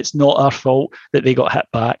 and it's not our fault that they got hit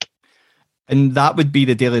back. And that would be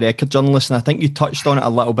the Daily Record journalists. And I think you touched on it a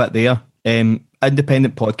little bit there.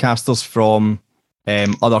 Independent podcasters from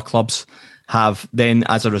other clubs have then,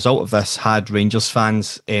 as a result of this, had Rangers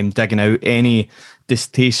fans digging out any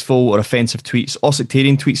distasteful or offensive tweets, or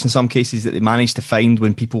sectarian tweets in some cases, that they managed to find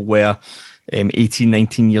when people were 18,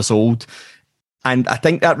 19 years old. And I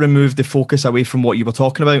think that removed the focus away from what you were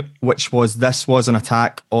talking about, which was this was an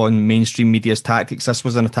attack on mainstream media's tactics. This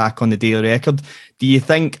was an attack on the Daily Record. Do you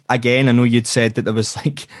think, again, I know you'd said that there was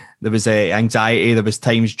anxiety, there was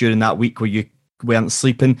times during that week where you weren't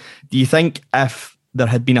sleeping. Do you think if there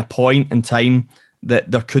had been a point in time that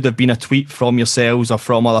there could have been a tweet from yourselves or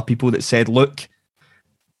from other people that said, look,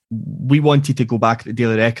 we wanted to go back to the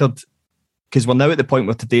Daily Record, because we're now at the point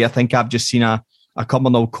where today I think I've just seen a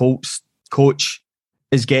Cumbernauld Colts coach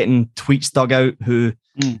is getting tweets dug out who,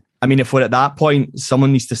 I mean, if we're at that point,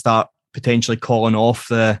 someone needs to start potentially calling off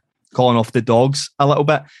the dogs a little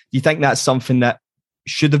bit. Do you think that's something that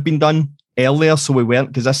should have been done earlier so we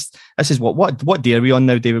weren't? Because this is what day are we on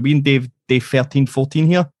now, David? Are we in day 13, 14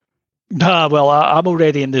 here? Well, I'm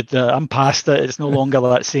already in I'm past it. It's no longer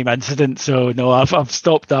that same incident. So no, I've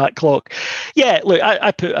stopped that clock. Yeah, look,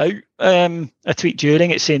 I put out a tweet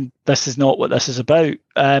during it saying this is not what this is about.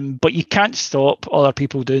 But you can't stop other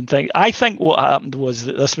people doing things. I think what happened was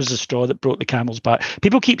that this was the straw that broke the camel's back.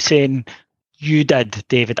 People keep saying you did,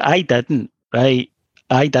 David. I didn't, right?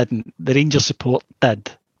 I didn't. The Rangers support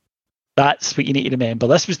did. That's what you need to remember.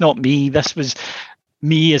 This was not me. This was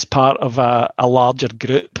me as part of a larger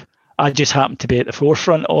group. I just happened to be at the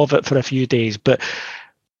forefront of it for a few days. But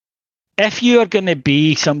if you are going to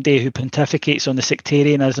be somebody who pontificates on the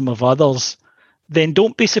sectarianism of others, then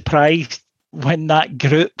don't be surprised when that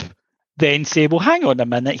group then say, well, hang on a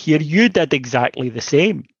minute here, you did exactly the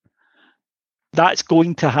same. That's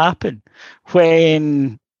going to happen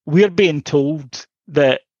when we're being told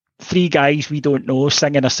that 3 guys we don't know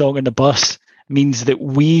singing a song on the bus means that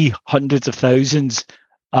we, hundreds of thousands,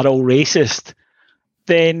 are all racist.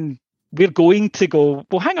 Then we're going to go,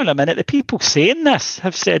 well, hang on a minute, the people saying this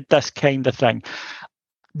have said this kind of thing.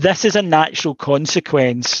 This is a natural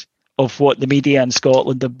consequence of what the media in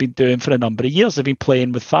Scotland have been doing for a number of years. They've been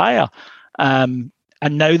playing with fire. And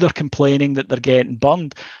now they're complaining that they're getting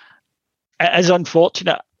burned. It is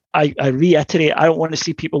unfortunate. I reiterate, I don't want to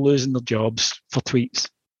see people losing their jobs for tweets.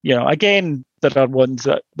 You know, again, there are ones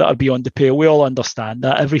that are beyond the pale. We all understand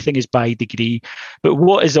that. Everything is by degree. But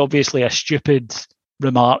what is obviously a stupid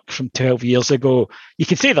remark from 12 years ago, you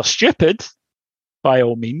can say they're stupid by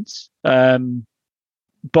all means,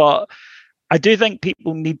 but I do think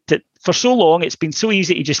people need to, for so long it's been so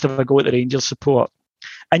easy to just have a go at the Rangers support,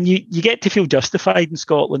 and you get to feel justified in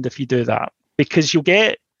Scotland if you do that, because you'll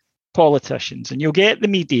get politicians and you'll get the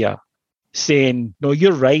media saying, no,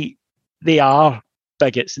 you're right, they are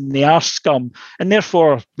bigots and they are scum, and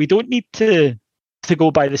therefore we don't need to go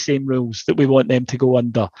by the same rules that we want them to go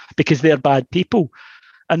under because they're bad people.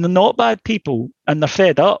 And they're not bad people, and they're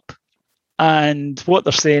fed up. And what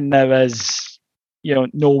they're saying now is, you know,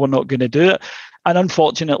 no, we're not going to do it. And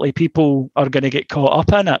unfortunately, people are going to get caught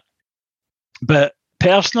up in it. But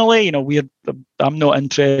personally, you know, I'm not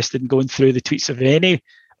interested in going through the tweets of any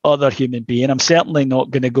other human being. I'm certainly not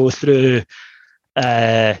going to go through.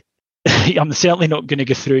 I'm certainly not going to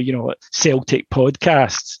go through, you know, Celtic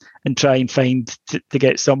podcasts and try and find to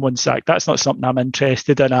get someone sacked. That's not something I'm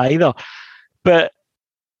interested in either. But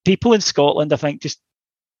people in Scotland, I think, just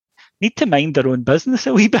need to mind their own business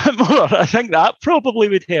a wee bit more. I think that probably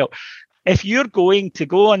would help. If you're going to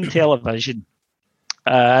go on television,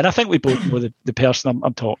 and I think we both know the person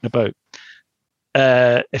I'm talking about,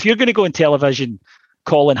 if you're going to go on television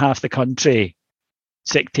calling half the country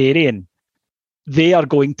sectarian, they are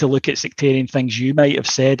going to look at sectarian things you might have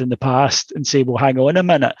said in the past and say, well, hang on a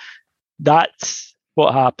minute, that's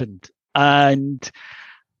what happened. And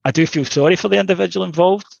I do feel sorry for the individual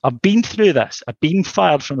involved. I've been through this. I've been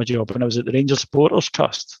fired from a job when I was at the Rangers Supporters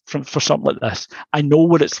Trust for something like this. I know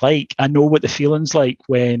what it's like. I know what the feeling's like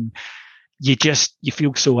when you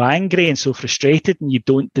feel so angry and so frustrated and you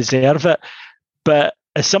don't deserve it. But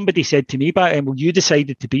as somebody said to me back then, well, you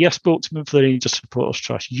decided to be a spokesman for the Rangers Supporters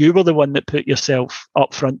Trust. You were the one that put yourself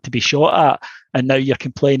up front to be shot at, and now you're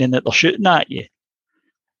complaining that they're shooting at you.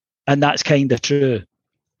 And that's kind of true.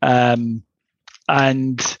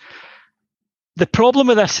 And the problem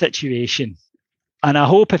with this situation, and I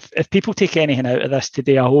hope if people take anything out of this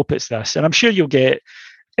today, I hope it's this, and I'm sure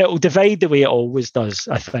it'll divide the way it always does.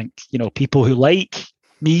 I think, you know, people who like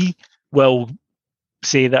me will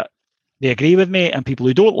say that they agree with me, and people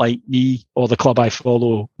who don't like me or the club I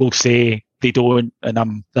follow will say they don't, and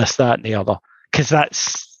I'm this, that, and the other, because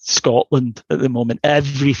that's Scotland at the moment.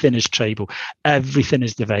 Everything is tribal. Everything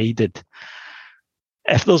is divided.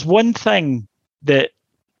 If there's one thing that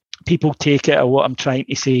people take out of what I'm trying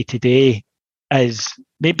to say today is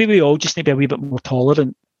maybe we all just need to be a wee bit more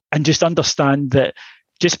tolerant and just understand that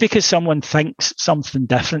just because someone thinks something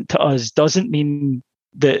different to us doesn't mean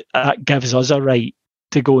that that gives us a right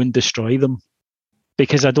to go and destroy them,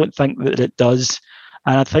 because I don't think that it does.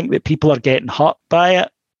 And I think that people are getting hurt by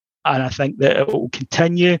it, and I think that it will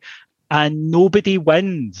continue, and nobody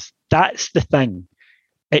wins. That's the thing.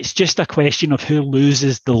 It's just a question of who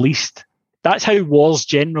loses the least. That's how wars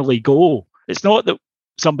generally go. It's not that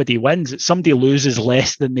somebody wins, it's somebody loses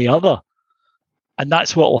less than the other. And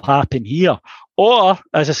that's what will happen here. Or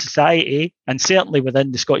as a society, and certainly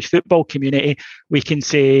within the Scottish football community, we can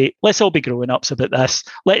say, let's all be grown-ups about this.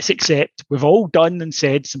 Let's accept we've all done and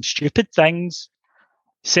said some stupid things,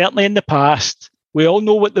 certainly in the past. We all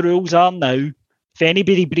know what the rules are now. If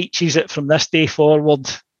anybody breaches it from this day forward,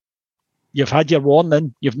 you've had your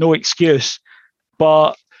warning. You've no excuse.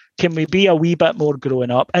 But can we be a wee bit more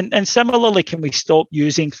grown up? And similarly, can we stop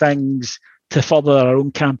using things to further our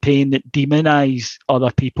own campaign that demonise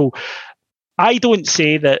other people? I don't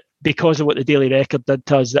say that because of what the Daily Record did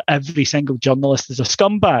to us that every single journalist is a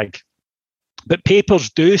scumbag. But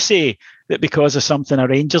papers do say that because of something a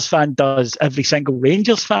Rangers fan does, every single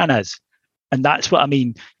Rangers fan is. And that's what I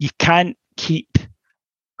mean. You can't keep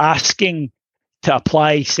asking to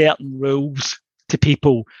apply certain rules to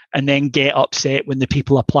people and then get upset when the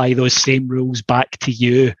people apply those same rules back to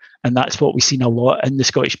you. And that's what we've seen a lot in the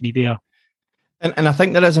Scottish media. And I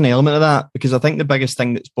think there is an element of that, because I think the biggest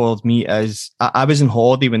thing that's bothered me is I was in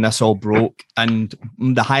holiday when this all broke, and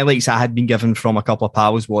the highlights I had been given from a couple of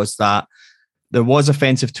pals was that there was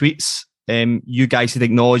offensive tweets. You guys had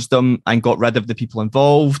acknowledged them and got rid of the people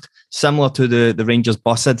involved, similar to the Rangers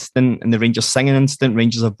bus incident and the Rangers singing incident.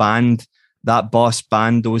 Rangers have banned that bus,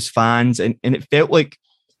 banned those fans, and it felt like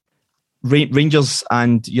Rangers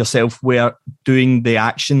and yourself were doing the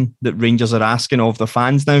action that Rangers are asking of their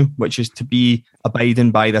fans now, which is to be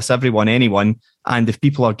abiding by this, everyone, anyone. And if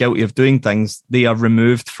people are guilty of doing things, they are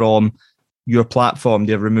removed from your platform,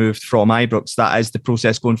 they're removed from Ibrox. That is the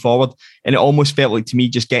process going forward. And it almost felt like, to me,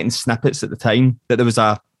 just getting snippets at the time, that there was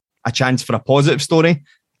a chance for a positive story.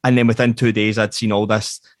 And then within 2 days, I'd seen all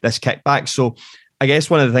this kickback. So I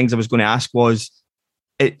guess one of the things I was going to ask was,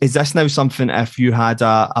 is this now something, if you had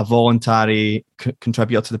a voluntary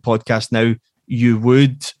contributor to the podcast now, you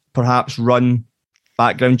would perhaps run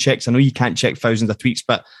background checks? I know you can't check thousands of tweets,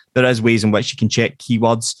 but there is ways in which you can check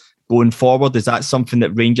keywords going forward. Is that something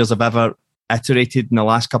that Rangers have ever iterated in the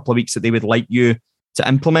last couple of weeks that they would like you to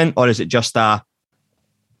implement? Or is it just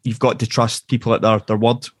you've got to trust people at their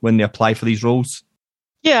word when they apply for these roles?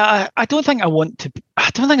 Yeah, I don't think I want to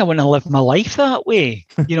live my life that way.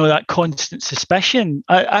 That constant suspicion.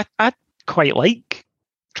 I quite like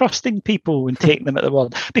trusting people and taking them at their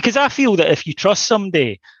word, because I feel that if you trust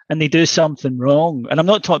somebody and they do something wrong, and I'm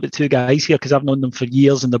not talking about two guys here because I've known them for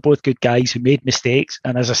years and they're both good guys who made mistakes,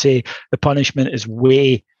 and as I say, the punishment is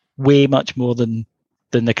way, way much more than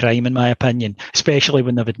the crime, in my opinion, especially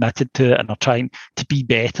when they've admitted to it and are trying to be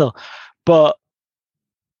better. But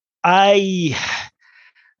I've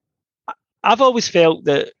always felt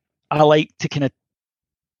that I like to kind of,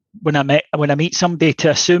 when I meet somebody, to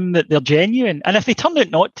assume that they're genuine. And if they turn out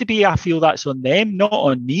not to be, I feel that's on them, not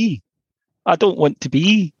on me. I don't want to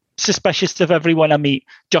be suspicious of everyone I meet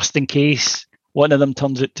just in case one of them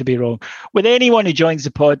turns out to be wrong. With anyone who joins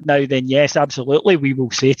the pod now, then yes, absolutely, we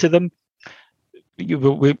will say to them, we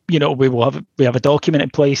have a document in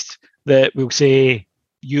place that will say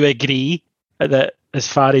you agree that, as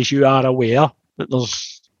far as you are aware, that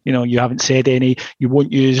there's, you haven't said any, you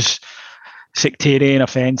won't use sectarian,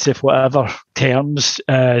 offensive, whatever terms.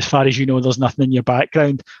 As far as you know, there's nothing in your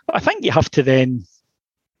background. But I think you have to then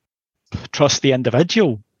trust the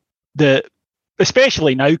individual, that,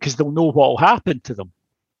 especially now, because they'll know what will happen to them.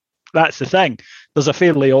 That's the thing. There's a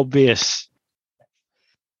fairly obvious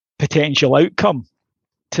potential outcome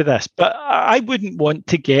to this. But I wouldn't want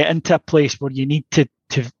to get into a place where you need to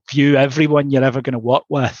view everyone you're ever going to work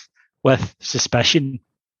with suspicion.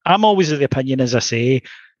 I'm always of the opinion, as I say,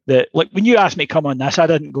 that, like, when you asked me to come on this, I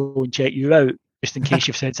didn't go and check you out just in case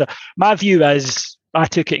you've said so. My view is, I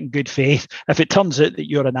took it in good faith. If it turns out that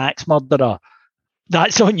you're an axe murderer,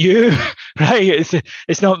 that's on you, right?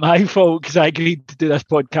 It's not my fault, because I agreed to do this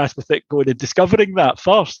podcast without going and discovering that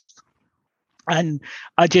first. And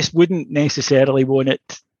I just wouldn't necessarily want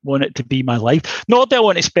it to be my life. Nor do I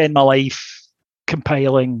want to spend my life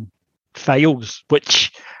compiling files,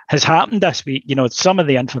 which has happened this week. Some of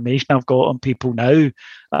the information I've got on people now,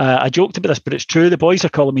 I joked about this, but it's true. The boys are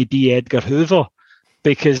calling me D. Edgar Hoover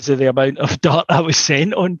because of the amount of dirt I was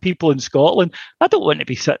sent on people in Scotland. I don't want to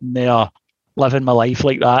be sitting there living my life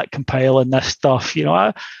like that, compiling this stuff.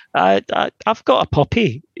 I've got a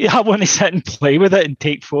puppy. I want to sit and play with it and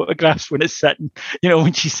take photographs when it's sitting,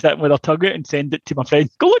 when she's sitting with her tongue out, and send it to my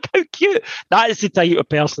friends. Go, look how cute. That is the type of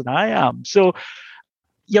person I am. So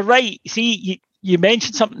you're right. See, you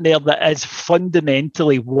mentioned something there that is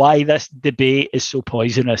fundamentally why this debate is so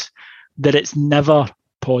poisonous, that it's never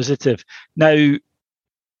positive. Now,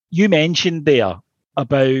 you mentioned there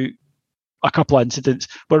about a couple of incidents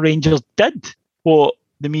where Rangers did what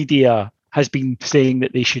the media has been saying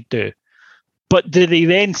that they should do. But do they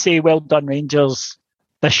then say, well done, Rangers,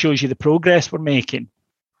 this shows you the progress we're making?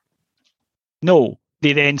 No.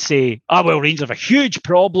 They then say, well, Rangers have a huge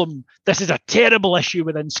problem. This is a terrible issue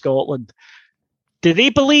within Scotland. Do they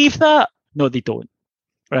believe that? No, they don't.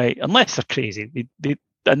 Right? Unless they're crazy.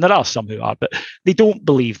 And there are some who are, but they don't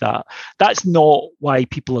believe that. That's not why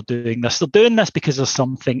people are doing this. They're doing this because there's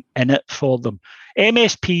something in it for them.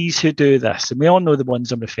 MSPs who do this, and we all know the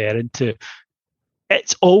ones I'm referring to,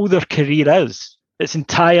 it's all their career is. It's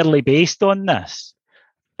entirely based on this.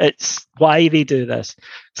 It's why they do this.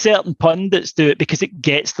 Certain pundits do it because it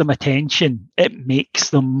gets them attention. It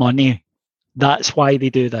makes them money. That's why they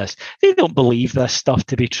do this. They don't believe this stuff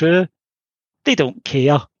to be true. They don't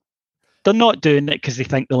care. They're not doing it because they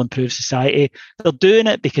think they'll improve society. They're doing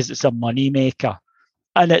it because it's a money maker.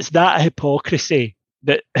 And it's that hypocrisy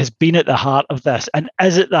that has been at the heart of this and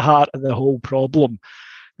is at the heart of the whole problem.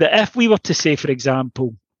 That if we were to say, for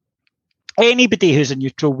example, anybody who's a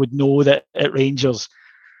neutral would know that at Rangers,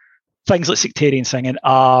 things like sectarian singing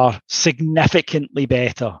are significantly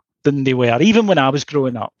better than they were, even when I was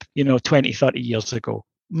growing up, 20, 30 years ago.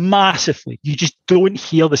 Massively. You just don't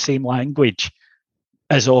hear the same language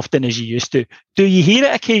as often as you used to. Do you hear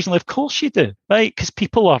it occasionally? Of course you do, right? Because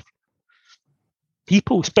people are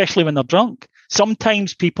people, especially when they're drunk.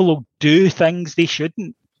 Sometimes people will do things they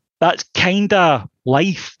shouldn't. That's kind of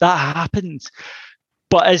life. That happens.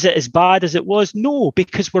 But is it as bad as it was? No,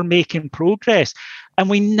 because we're making progress. And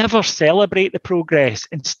we never celebrate the progress.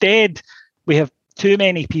 Instead, we have too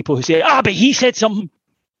many people who say, but he said something.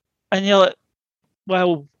 And you're like,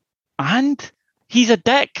 well, and? He's a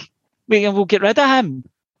dick. We'll get rid of him.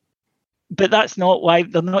 But that's not why.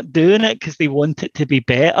 They're not doing it because they want it to be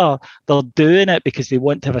better. They're doing it because they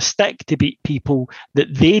want to have a stick to beat people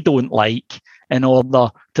that they don't like in order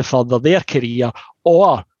to further their career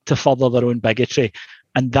or to further their own bigotry.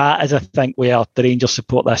 And that is, I think, where the Rangers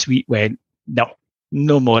support this week went,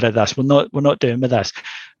 no more of this. We're not doing with this.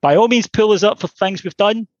 By all means, pull us up for things we've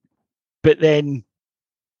done, but then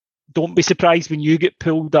don't be surprised when you get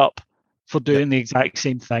pulled up for doing the exact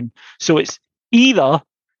same thing. So it's either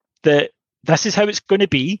that this is how it's going to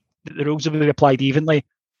be, that the rules will be applied evenly,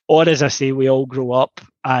 or, as I say, we all grow up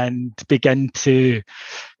and begin to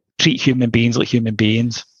treat human beings like human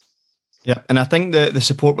beings. Yeah, and I think the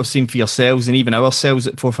support we've seen for yourselves and even ourselves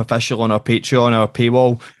at Fourth Official on our Patreon, our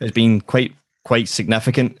paywall, has been quite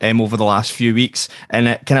significant over the last few weeks. And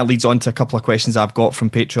it kind of leads on to a couple of questions I've got from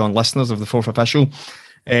Patreon listeners of the Fourth Official.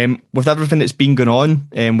 With everything that's been going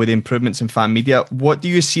on with the improvements in fan media, what do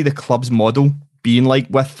you see the club's model being like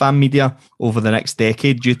with fan media over the next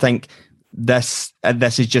decade? Do you think this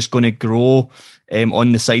is just going to grow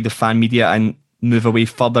on the side of fan media and move away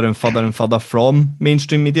further and further and further from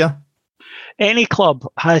mainstream media? Any club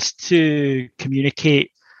has to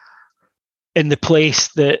communicate in the place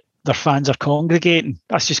that their fans are congregating.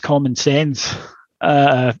 That's just common sense.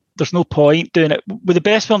 There's no point doing it. With the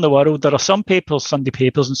best one in the world, there are some papers, Sunday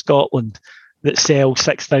papers in Scotland, that sell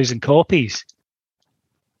 6,000 copies.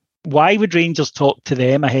 Why would Rangers talk to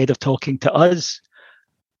them ahead of talking to us?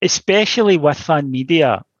 Especially with fan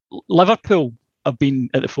media. Liverpool have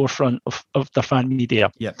been at the forefront of their fan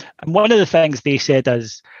media. Yeah. And one of the things they said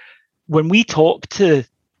is, when we talk to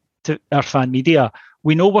our fan media,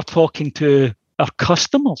 we know we're talking to our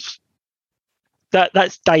customers.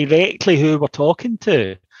 That's directly who we're talking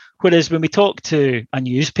to. Whereas when we talk to a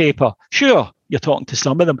newspaper, sure, you're talking to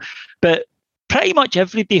some of them, but pretty much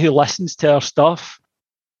everybody who listens to our stuff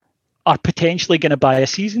are potentially going to buy a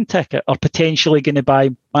season ticket, or potentially going to buy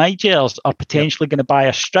my jersey, or potentially going to buy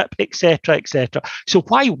a strip, etc., etc. So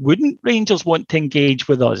why wouldn't Rangers want to engage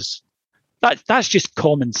with us? That's just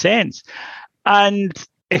common sense. And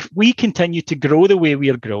if we continue to grow the way we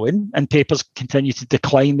are growing and papers continue to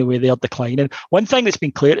decline the way they are declining, one thing that's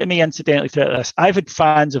been clear to me, incidentally, throughout this, I've had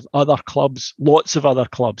fans of other clubs, lots of other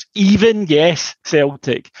clubs, even, yes,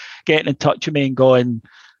 Celtic, getting in touch with me and going,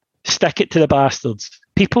 stick it to the bastards.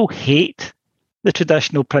 People hate the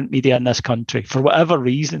traditional print media in this country for whatever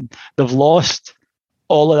reason. They've lost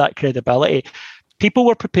all of that credibility. People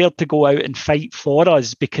were prepared to go out and fight for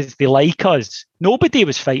us because they like us. Nobody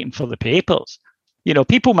was fighting for the papers.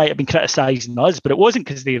 People might have been criticising us, but it wasn't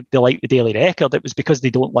because they like the Daily Record. It was because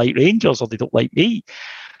they don't like Rangers or they don't like me.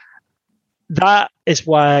 That is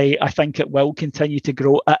why I think it will continue to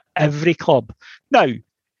grow at every club. Now,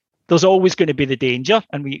 there's always going to be the danger,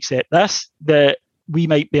 and we accept this, that we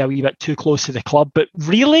might be a wee bit too close to the club. But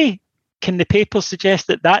really, can the papers suggest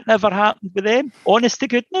that never happened with them? Honest to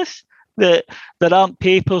goodness? That there aren't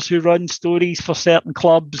papers who run stories for certain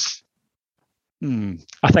clubs?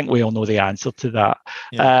 I think we all know the answer to that.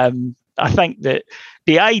 Yeah. I think that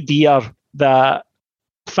the idea that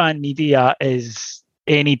fan media is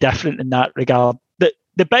any different in that regard.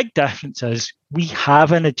 The big difference is we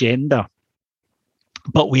have an agenda,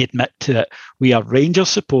 but we admit to it. We are Rangers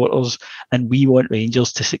supporters and we want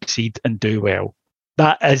Rangers to succeed and do well.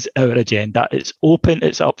 That is our agenda. It's open,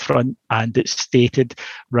 it's upfront, and it's stated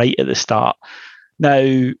right at the start. Now,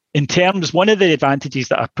 in terms, one of the advantages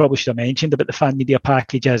that I probably should have mentioned about the fan media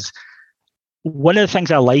package is, one of the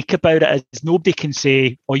things I like about it is nobody can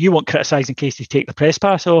say, oh, you won't criticise in case they take the press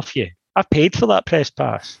pass off you. I've paid for that press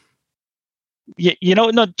pass. You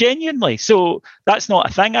know, not genuinely. So that's not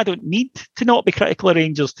a thing. I don't need to not be critical of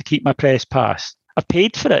Rangers to keep my press pass. I've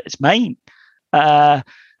paid for it. It's mine. And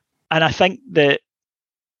I think that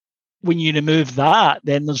when you remove that,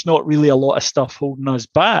 then there's not really a lot of stuff holding us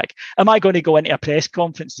back. Am I going to go into a press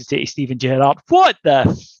conference to say to Stephen Gerrard, what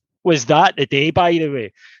the was that today, by the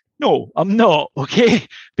way? No, I'm not, okay?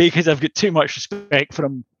 Because I've got too much respect for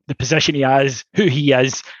him, the position he has, who he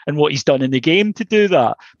is, and what he's done in the game to do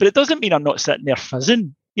that. But it doesn't mean I'm not sitting there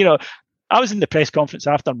fizzing. You know, I was in the press conference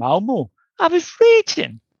after Malmo. I was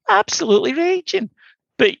raging, absolutely raging.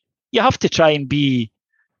 But you have to try and be,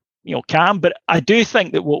 you know, calm. But I do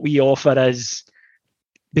think that what we offer is,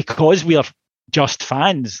 because we are just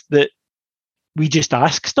fans, that we just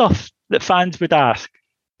ask stuff that fans would ask,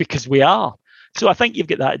 because we are. So I think you've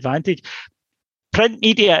got that advantage. Print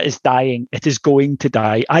media is dying. It is going to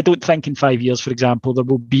die. I don't think in 5 years, for example, there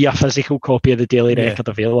will be a physical copy of the Daily Record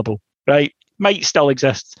available, right? Might still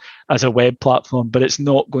exist as a web platform, but it's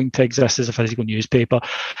not going to exist as a physical newspaper.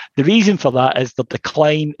 The reason for that is the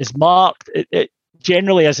decline is marked. It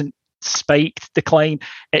generally isn't spiked decline.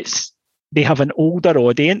 They have an older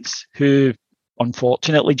audience who,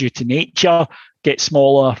 unfortunately, due to nature, get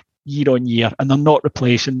smaller year on year, and they're not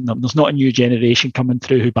replacing them. There's not a new generation coming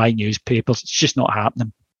through who buy newspapers. It's just not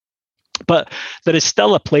happening. But there is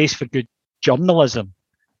still a place for good journalism.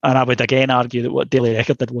 And I would again argue that what Daily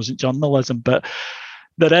Record did wasn't journalism, but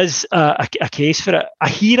there is a case for it. I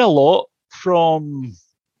hear a lot from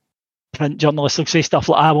print journalists who say stuff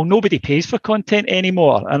like, well, nobody pays for content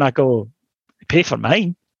anymore. And I go, they pay for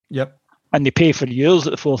mine. Yep. And they pay for yours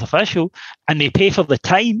at the Fourth Official, and they pay for the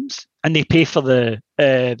Times, and they pay for the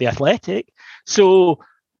Athletic. So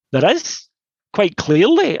there is quite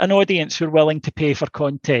clearly an audience who are willing to pay for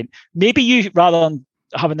content. Maybe you, rather than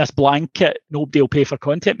having this blanket, nobody will pay for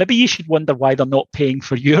content, maybe you should wonder why they're not paying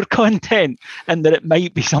for your content, and that it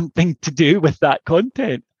might be something to do with that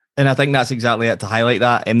content. And I think that's exactly it, to highlight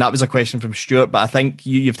that. And that was a question from Stuart, but I think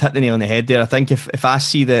you've hit the nail on the head there. I think if I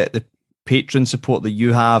see the Patreon support that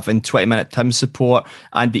you have, and 20-minute Tim support,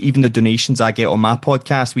 and even the donations I get on my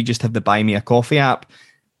podcast, we just have the Buy Me a Coffee app.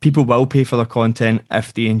 People will pay for their content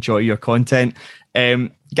if they enjoy your content. Gary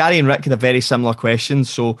and Rick had a very similar question.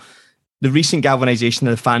 So the recent galvanisation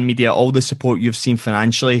of the fan media, all the support you've seen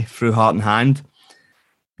financially through Heart and Hand,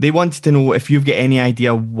 they wanted to know if you've got any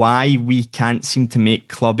idea why we can't seem to make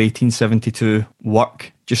Club 1872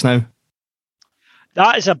 work just now.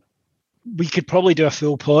 That is we could probably do a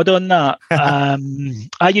full pod on that.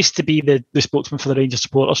 I used to be the spokesman for the Rangers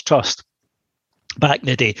Supporters Trust back in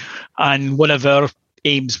the day, and one of our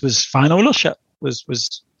aims was fan ownership.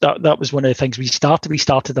 That was one of the things we started. We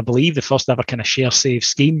started, I believe, the first ever kind of share save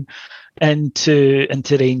scheme into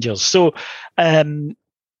Rangers. So there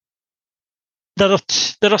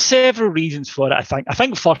are several reasons for it. I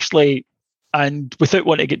think firstly, and without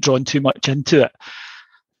wanting to get drawn too much into it,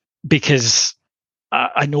 because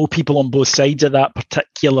I know people on both sides of that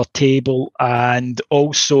particular table, and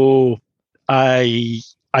also I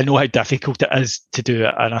know how difficult it is to do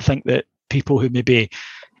it. And I think that people who maybe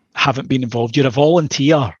haven't been involved, you're a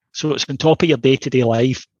volunteer, so it's on top of your day-to-day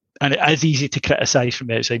life, and it is easy to criticise from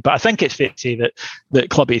the outside. But I think it's fair to say that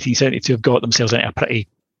Club 1872 have got themselves into a pretty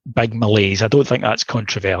big malaise. I don't think that's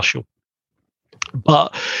controversial.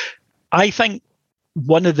 But I think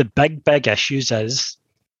one of the big issues is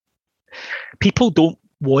people don't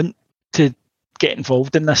want to get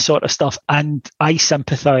involved in this sort of stuff, and I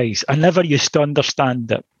sympathise. I never used to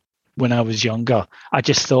understand it when I was younger. I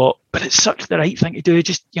just thought, but it's such the right thing to do.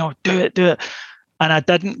 Just, do it. And I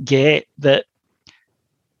didn't get that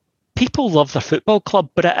people love their football club,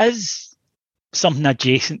 but it is something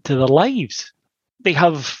adjacent to their lives. They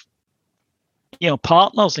have,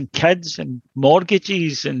 partners and kids and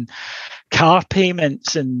mortgages and car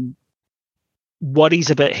payments and worries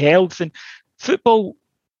about health, and football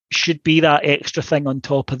should be that extra thing on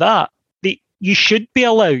top of that. You should be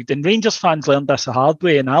allowed, and Rangers fans learned this the hard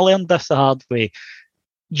way, and I learned this the hard way,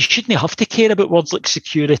 you shouldn't have to care about words like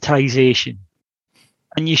securitisation,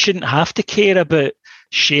 and you shouldn't have to care about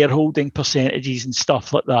shareholding percentages and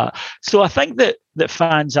stuff like that. So I think that that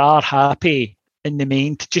fans are happy in the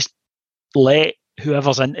main to just let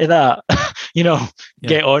whoever's into that,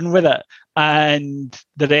 get on with it. And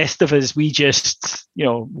the rest of us, we just,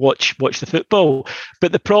 watch the football.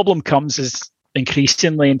 But the problem comes is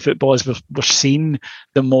increasingly in football as we're seeing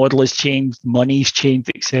the model has changed, money's changed,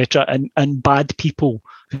 etc. And bad people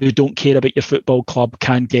who don't care about your football club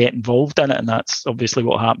can get involved in it. And that's obviously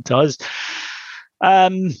what happened to us.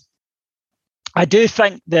 I do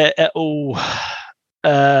think that it'll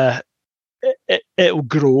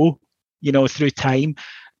grow, through time.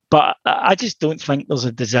 But I just don't think there's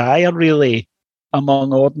a desire really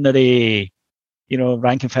among ordinary,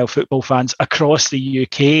 rank and file football fans across the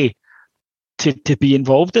UK to be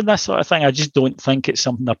involved in this sort of thing. I just don't think it's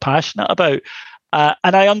something they're passionate about.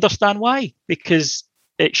 And I understand why, because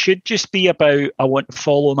it should just be about, I want to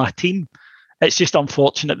follow my team. It's just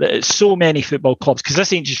unfortunate that it's so many football clubs, because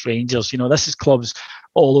this ain't just Rangers, this is clubs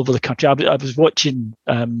all over the country. I was watching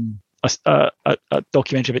a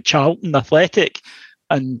documentary about Charlton Athletic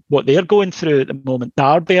and what they're going through at the moment.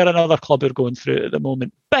 Derby are another club who are going through it at the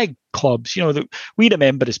moment. Big clubs, that we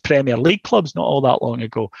remember as Premier League clubs not all that long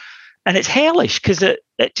ago. And it's hellish because they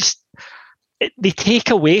take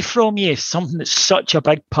away from you something that's such a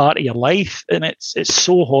big part of your life. And it's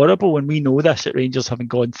so horrible. And we know this at Rangers, having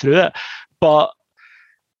gone through it. But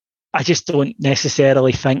I just don't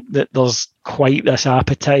necessarily think that there's quite this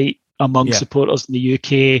appetite among supporters in the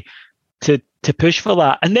UK to push for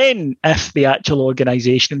that. And then if the actual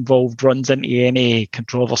organisation involved runs into any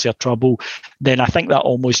controversy or trouble, then I think that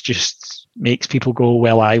almost just makes people go,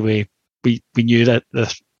 well, we knew that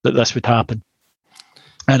this would happen.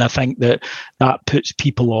 And I think that puts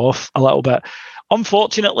people off a little bit.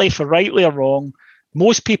 Unfortunately, for rightly or wrong,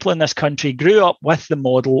 most people in this country grew up with the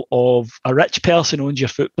model of a rich person owns your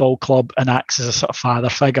football club and acts as a sort of father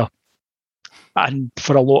figure. And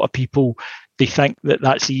for a lot of people, they think that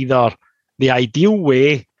that's either the ideal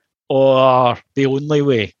way or the only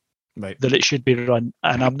way that it should be run.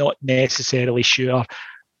 And I'm not necessarily sure.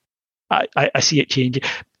 I see it changing.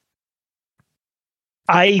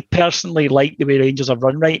 I personally like the way Rangers are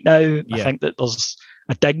run right now. Yeah. I think that there's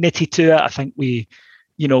a dignity to it. I think we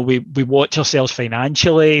watch ourselves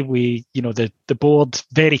financially. The board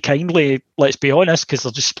very kindly, let's be honest, because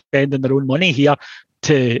they're just spending their own money here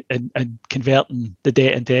and converting the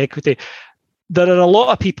debt into equity. There are a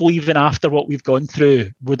lot of people, even after what we've gone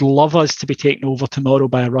through, would love us to be taken over tomorrow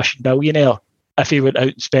by a Russian billionaire if he went out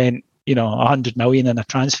and spent, 100 million in a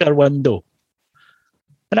transfer window.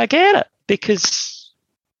 And I get it, because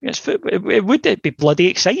it would be bloody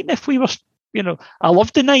exciting if we were, I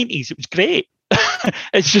loved the 90s. It was great.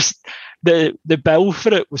 It's just the bill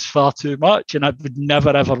for it was far too much, and I would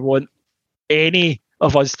never ever want any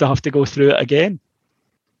of us to have to go through it again.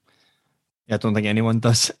 Yeah, I don't think anyone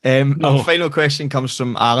does. No. Our final question comes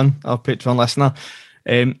from Alan, our Patreon listener.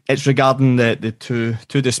 It's regarding the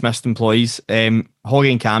two dismissed employees,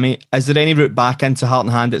 Hoggy and Cammy. Is there any route back into Heart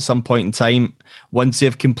and Hand at some point in time once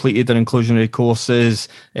they've completed their inclusionary courses,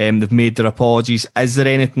 they've made their apologies? Is there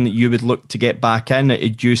anything that you would look to get back in?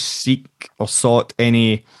 Did you seek or sought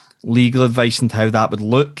any legal advice into how that would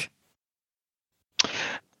look?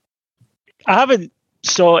 I haven't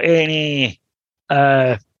sought any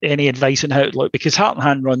advice on how it look, because Heart and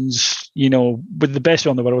Hand runs, with the best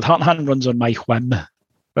will in the world, Heart and Hand runs on my whim,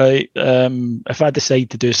 right? If I decide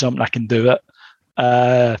to do something, I can do it.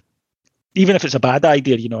 Even if it's a bad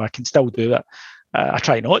idea, I can still do it. I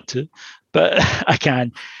try not to, but I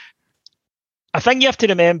can. I think you have to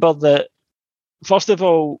remember that, first of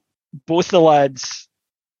all, both the lads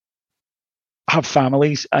have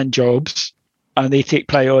families and jobs, and they take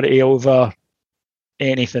priority over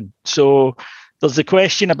anything. So there's the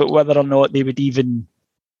question about whether or not they would even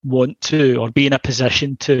want to or be in a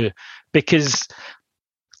position to, because,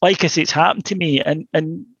 like I say, it's happened to me,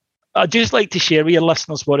 and I'd just like to share with your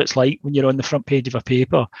listeners what it's like when you're on the front page of a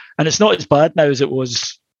paper. And it's not as bad now as it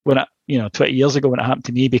was when 20 years ago when it happened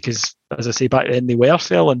to me, because, as I say, back then they were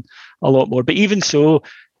selling a lot more. But even so,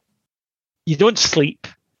 you don't sleep.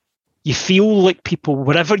 You feel like people,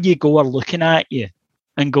 wherever you go, are looking at you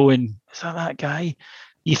and going, is that guy?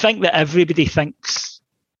 You think that everybody thinks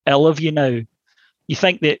ill of you now. You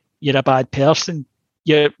think that you're a bad person.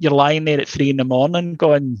 You're lying there at 3 a.m.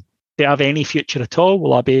 going, do I have any future at all?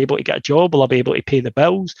 Will I be able to get a job? Will I be able to pay the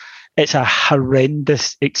bills? It's a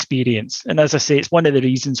horrendous experience. And as I say, it's one of the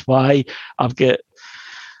reasons why I've got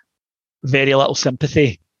very little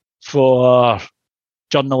sympathy for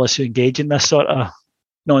journalists who engage in this sort of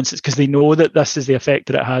nonsense, because they know that this is the effect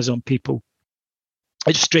that it has on people.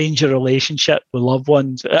 It strains your relationship with loved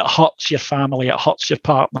ones. It hurts your family. It hurts your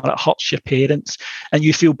partner. It hurts your parents. And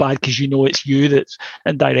you feel bad because you know it's you that's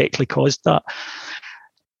indirectly caused that.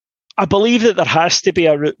 I believe that there has to be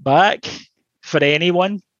a route back for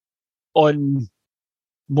anyone on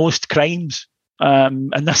most crimes.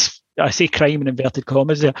 And this, I say crime in inverted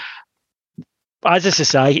commas there. As a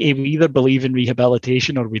society, we either believe in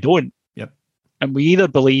rehabilitation or we don't. Yep. And we either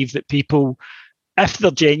believe that people, if they're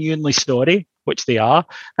genuinely sorry, which they are,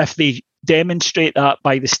 if they demonstrate that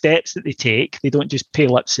by the steps that they take, they don't just pay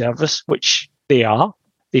lip service, which they are.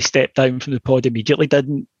 They stepped down from the pod immediately,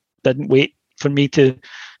 didn't wait for me to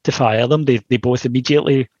fire them. They both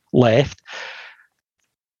immediately left.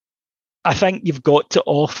 I think you've got to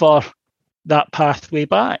offer that pathway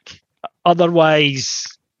back. Otherwise,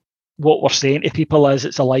 what we're saying to people is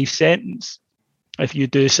it's a life sentence if you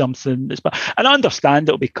do something that's bad. And I understand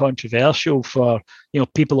it'll be controversial for,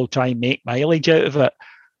 people will try and make mileage out of it.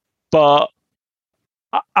 But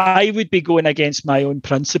I would be going against my own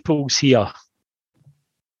principles here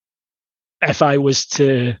if I was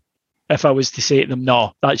to say to them,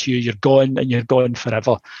 no, that's you, you're gone and you're gone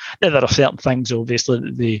forever. Now, there are certain things,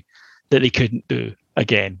 obviously, that they couldn't do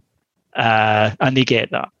again. And they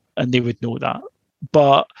get that, and they would know that.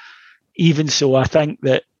 But even so, I think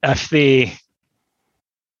that if they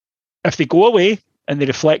go away and they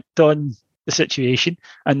reflect on the situation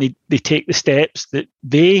and they take the steps that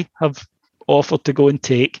they have offered to go and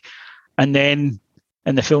take, and then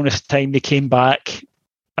in the fullness of time they came back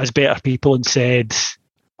as better people and said,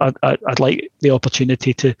 I'd like the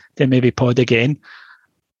opportunity to maybe pod again,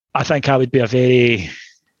 I think I would be a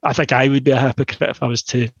hypocrite if I was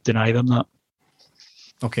to deny them that.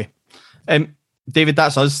 Okay. David,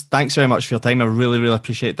 that's us. Thanks very much for your time. I really, really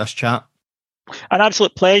appreciate this chat. An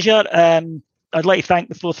absolute pleasure. I'd like to thank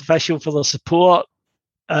the Fourth Official for their support.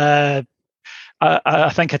 I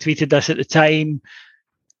think I tweeted this at the time.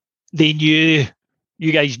 You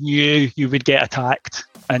guys knew you would get attacked,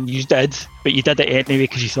 and you did, but you did it anyway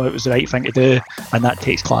because you thought it was the right thing to do, and that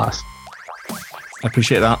takes class. I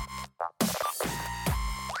appreciate that.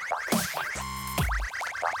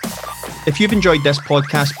 If you've enjoyed this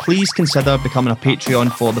podcast, please consider becoming a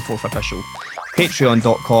Patreon for The Fourth Official.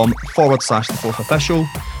 Patreon.com/The Fourth Official.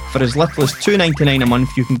 For as little as $2.99 a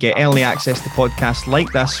month, you can get early access to podcasts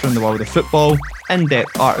like this from the world of football,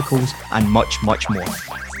 in-depth articles, and much, much more.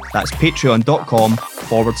 That's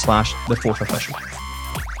patreon.com/The Fourth Official.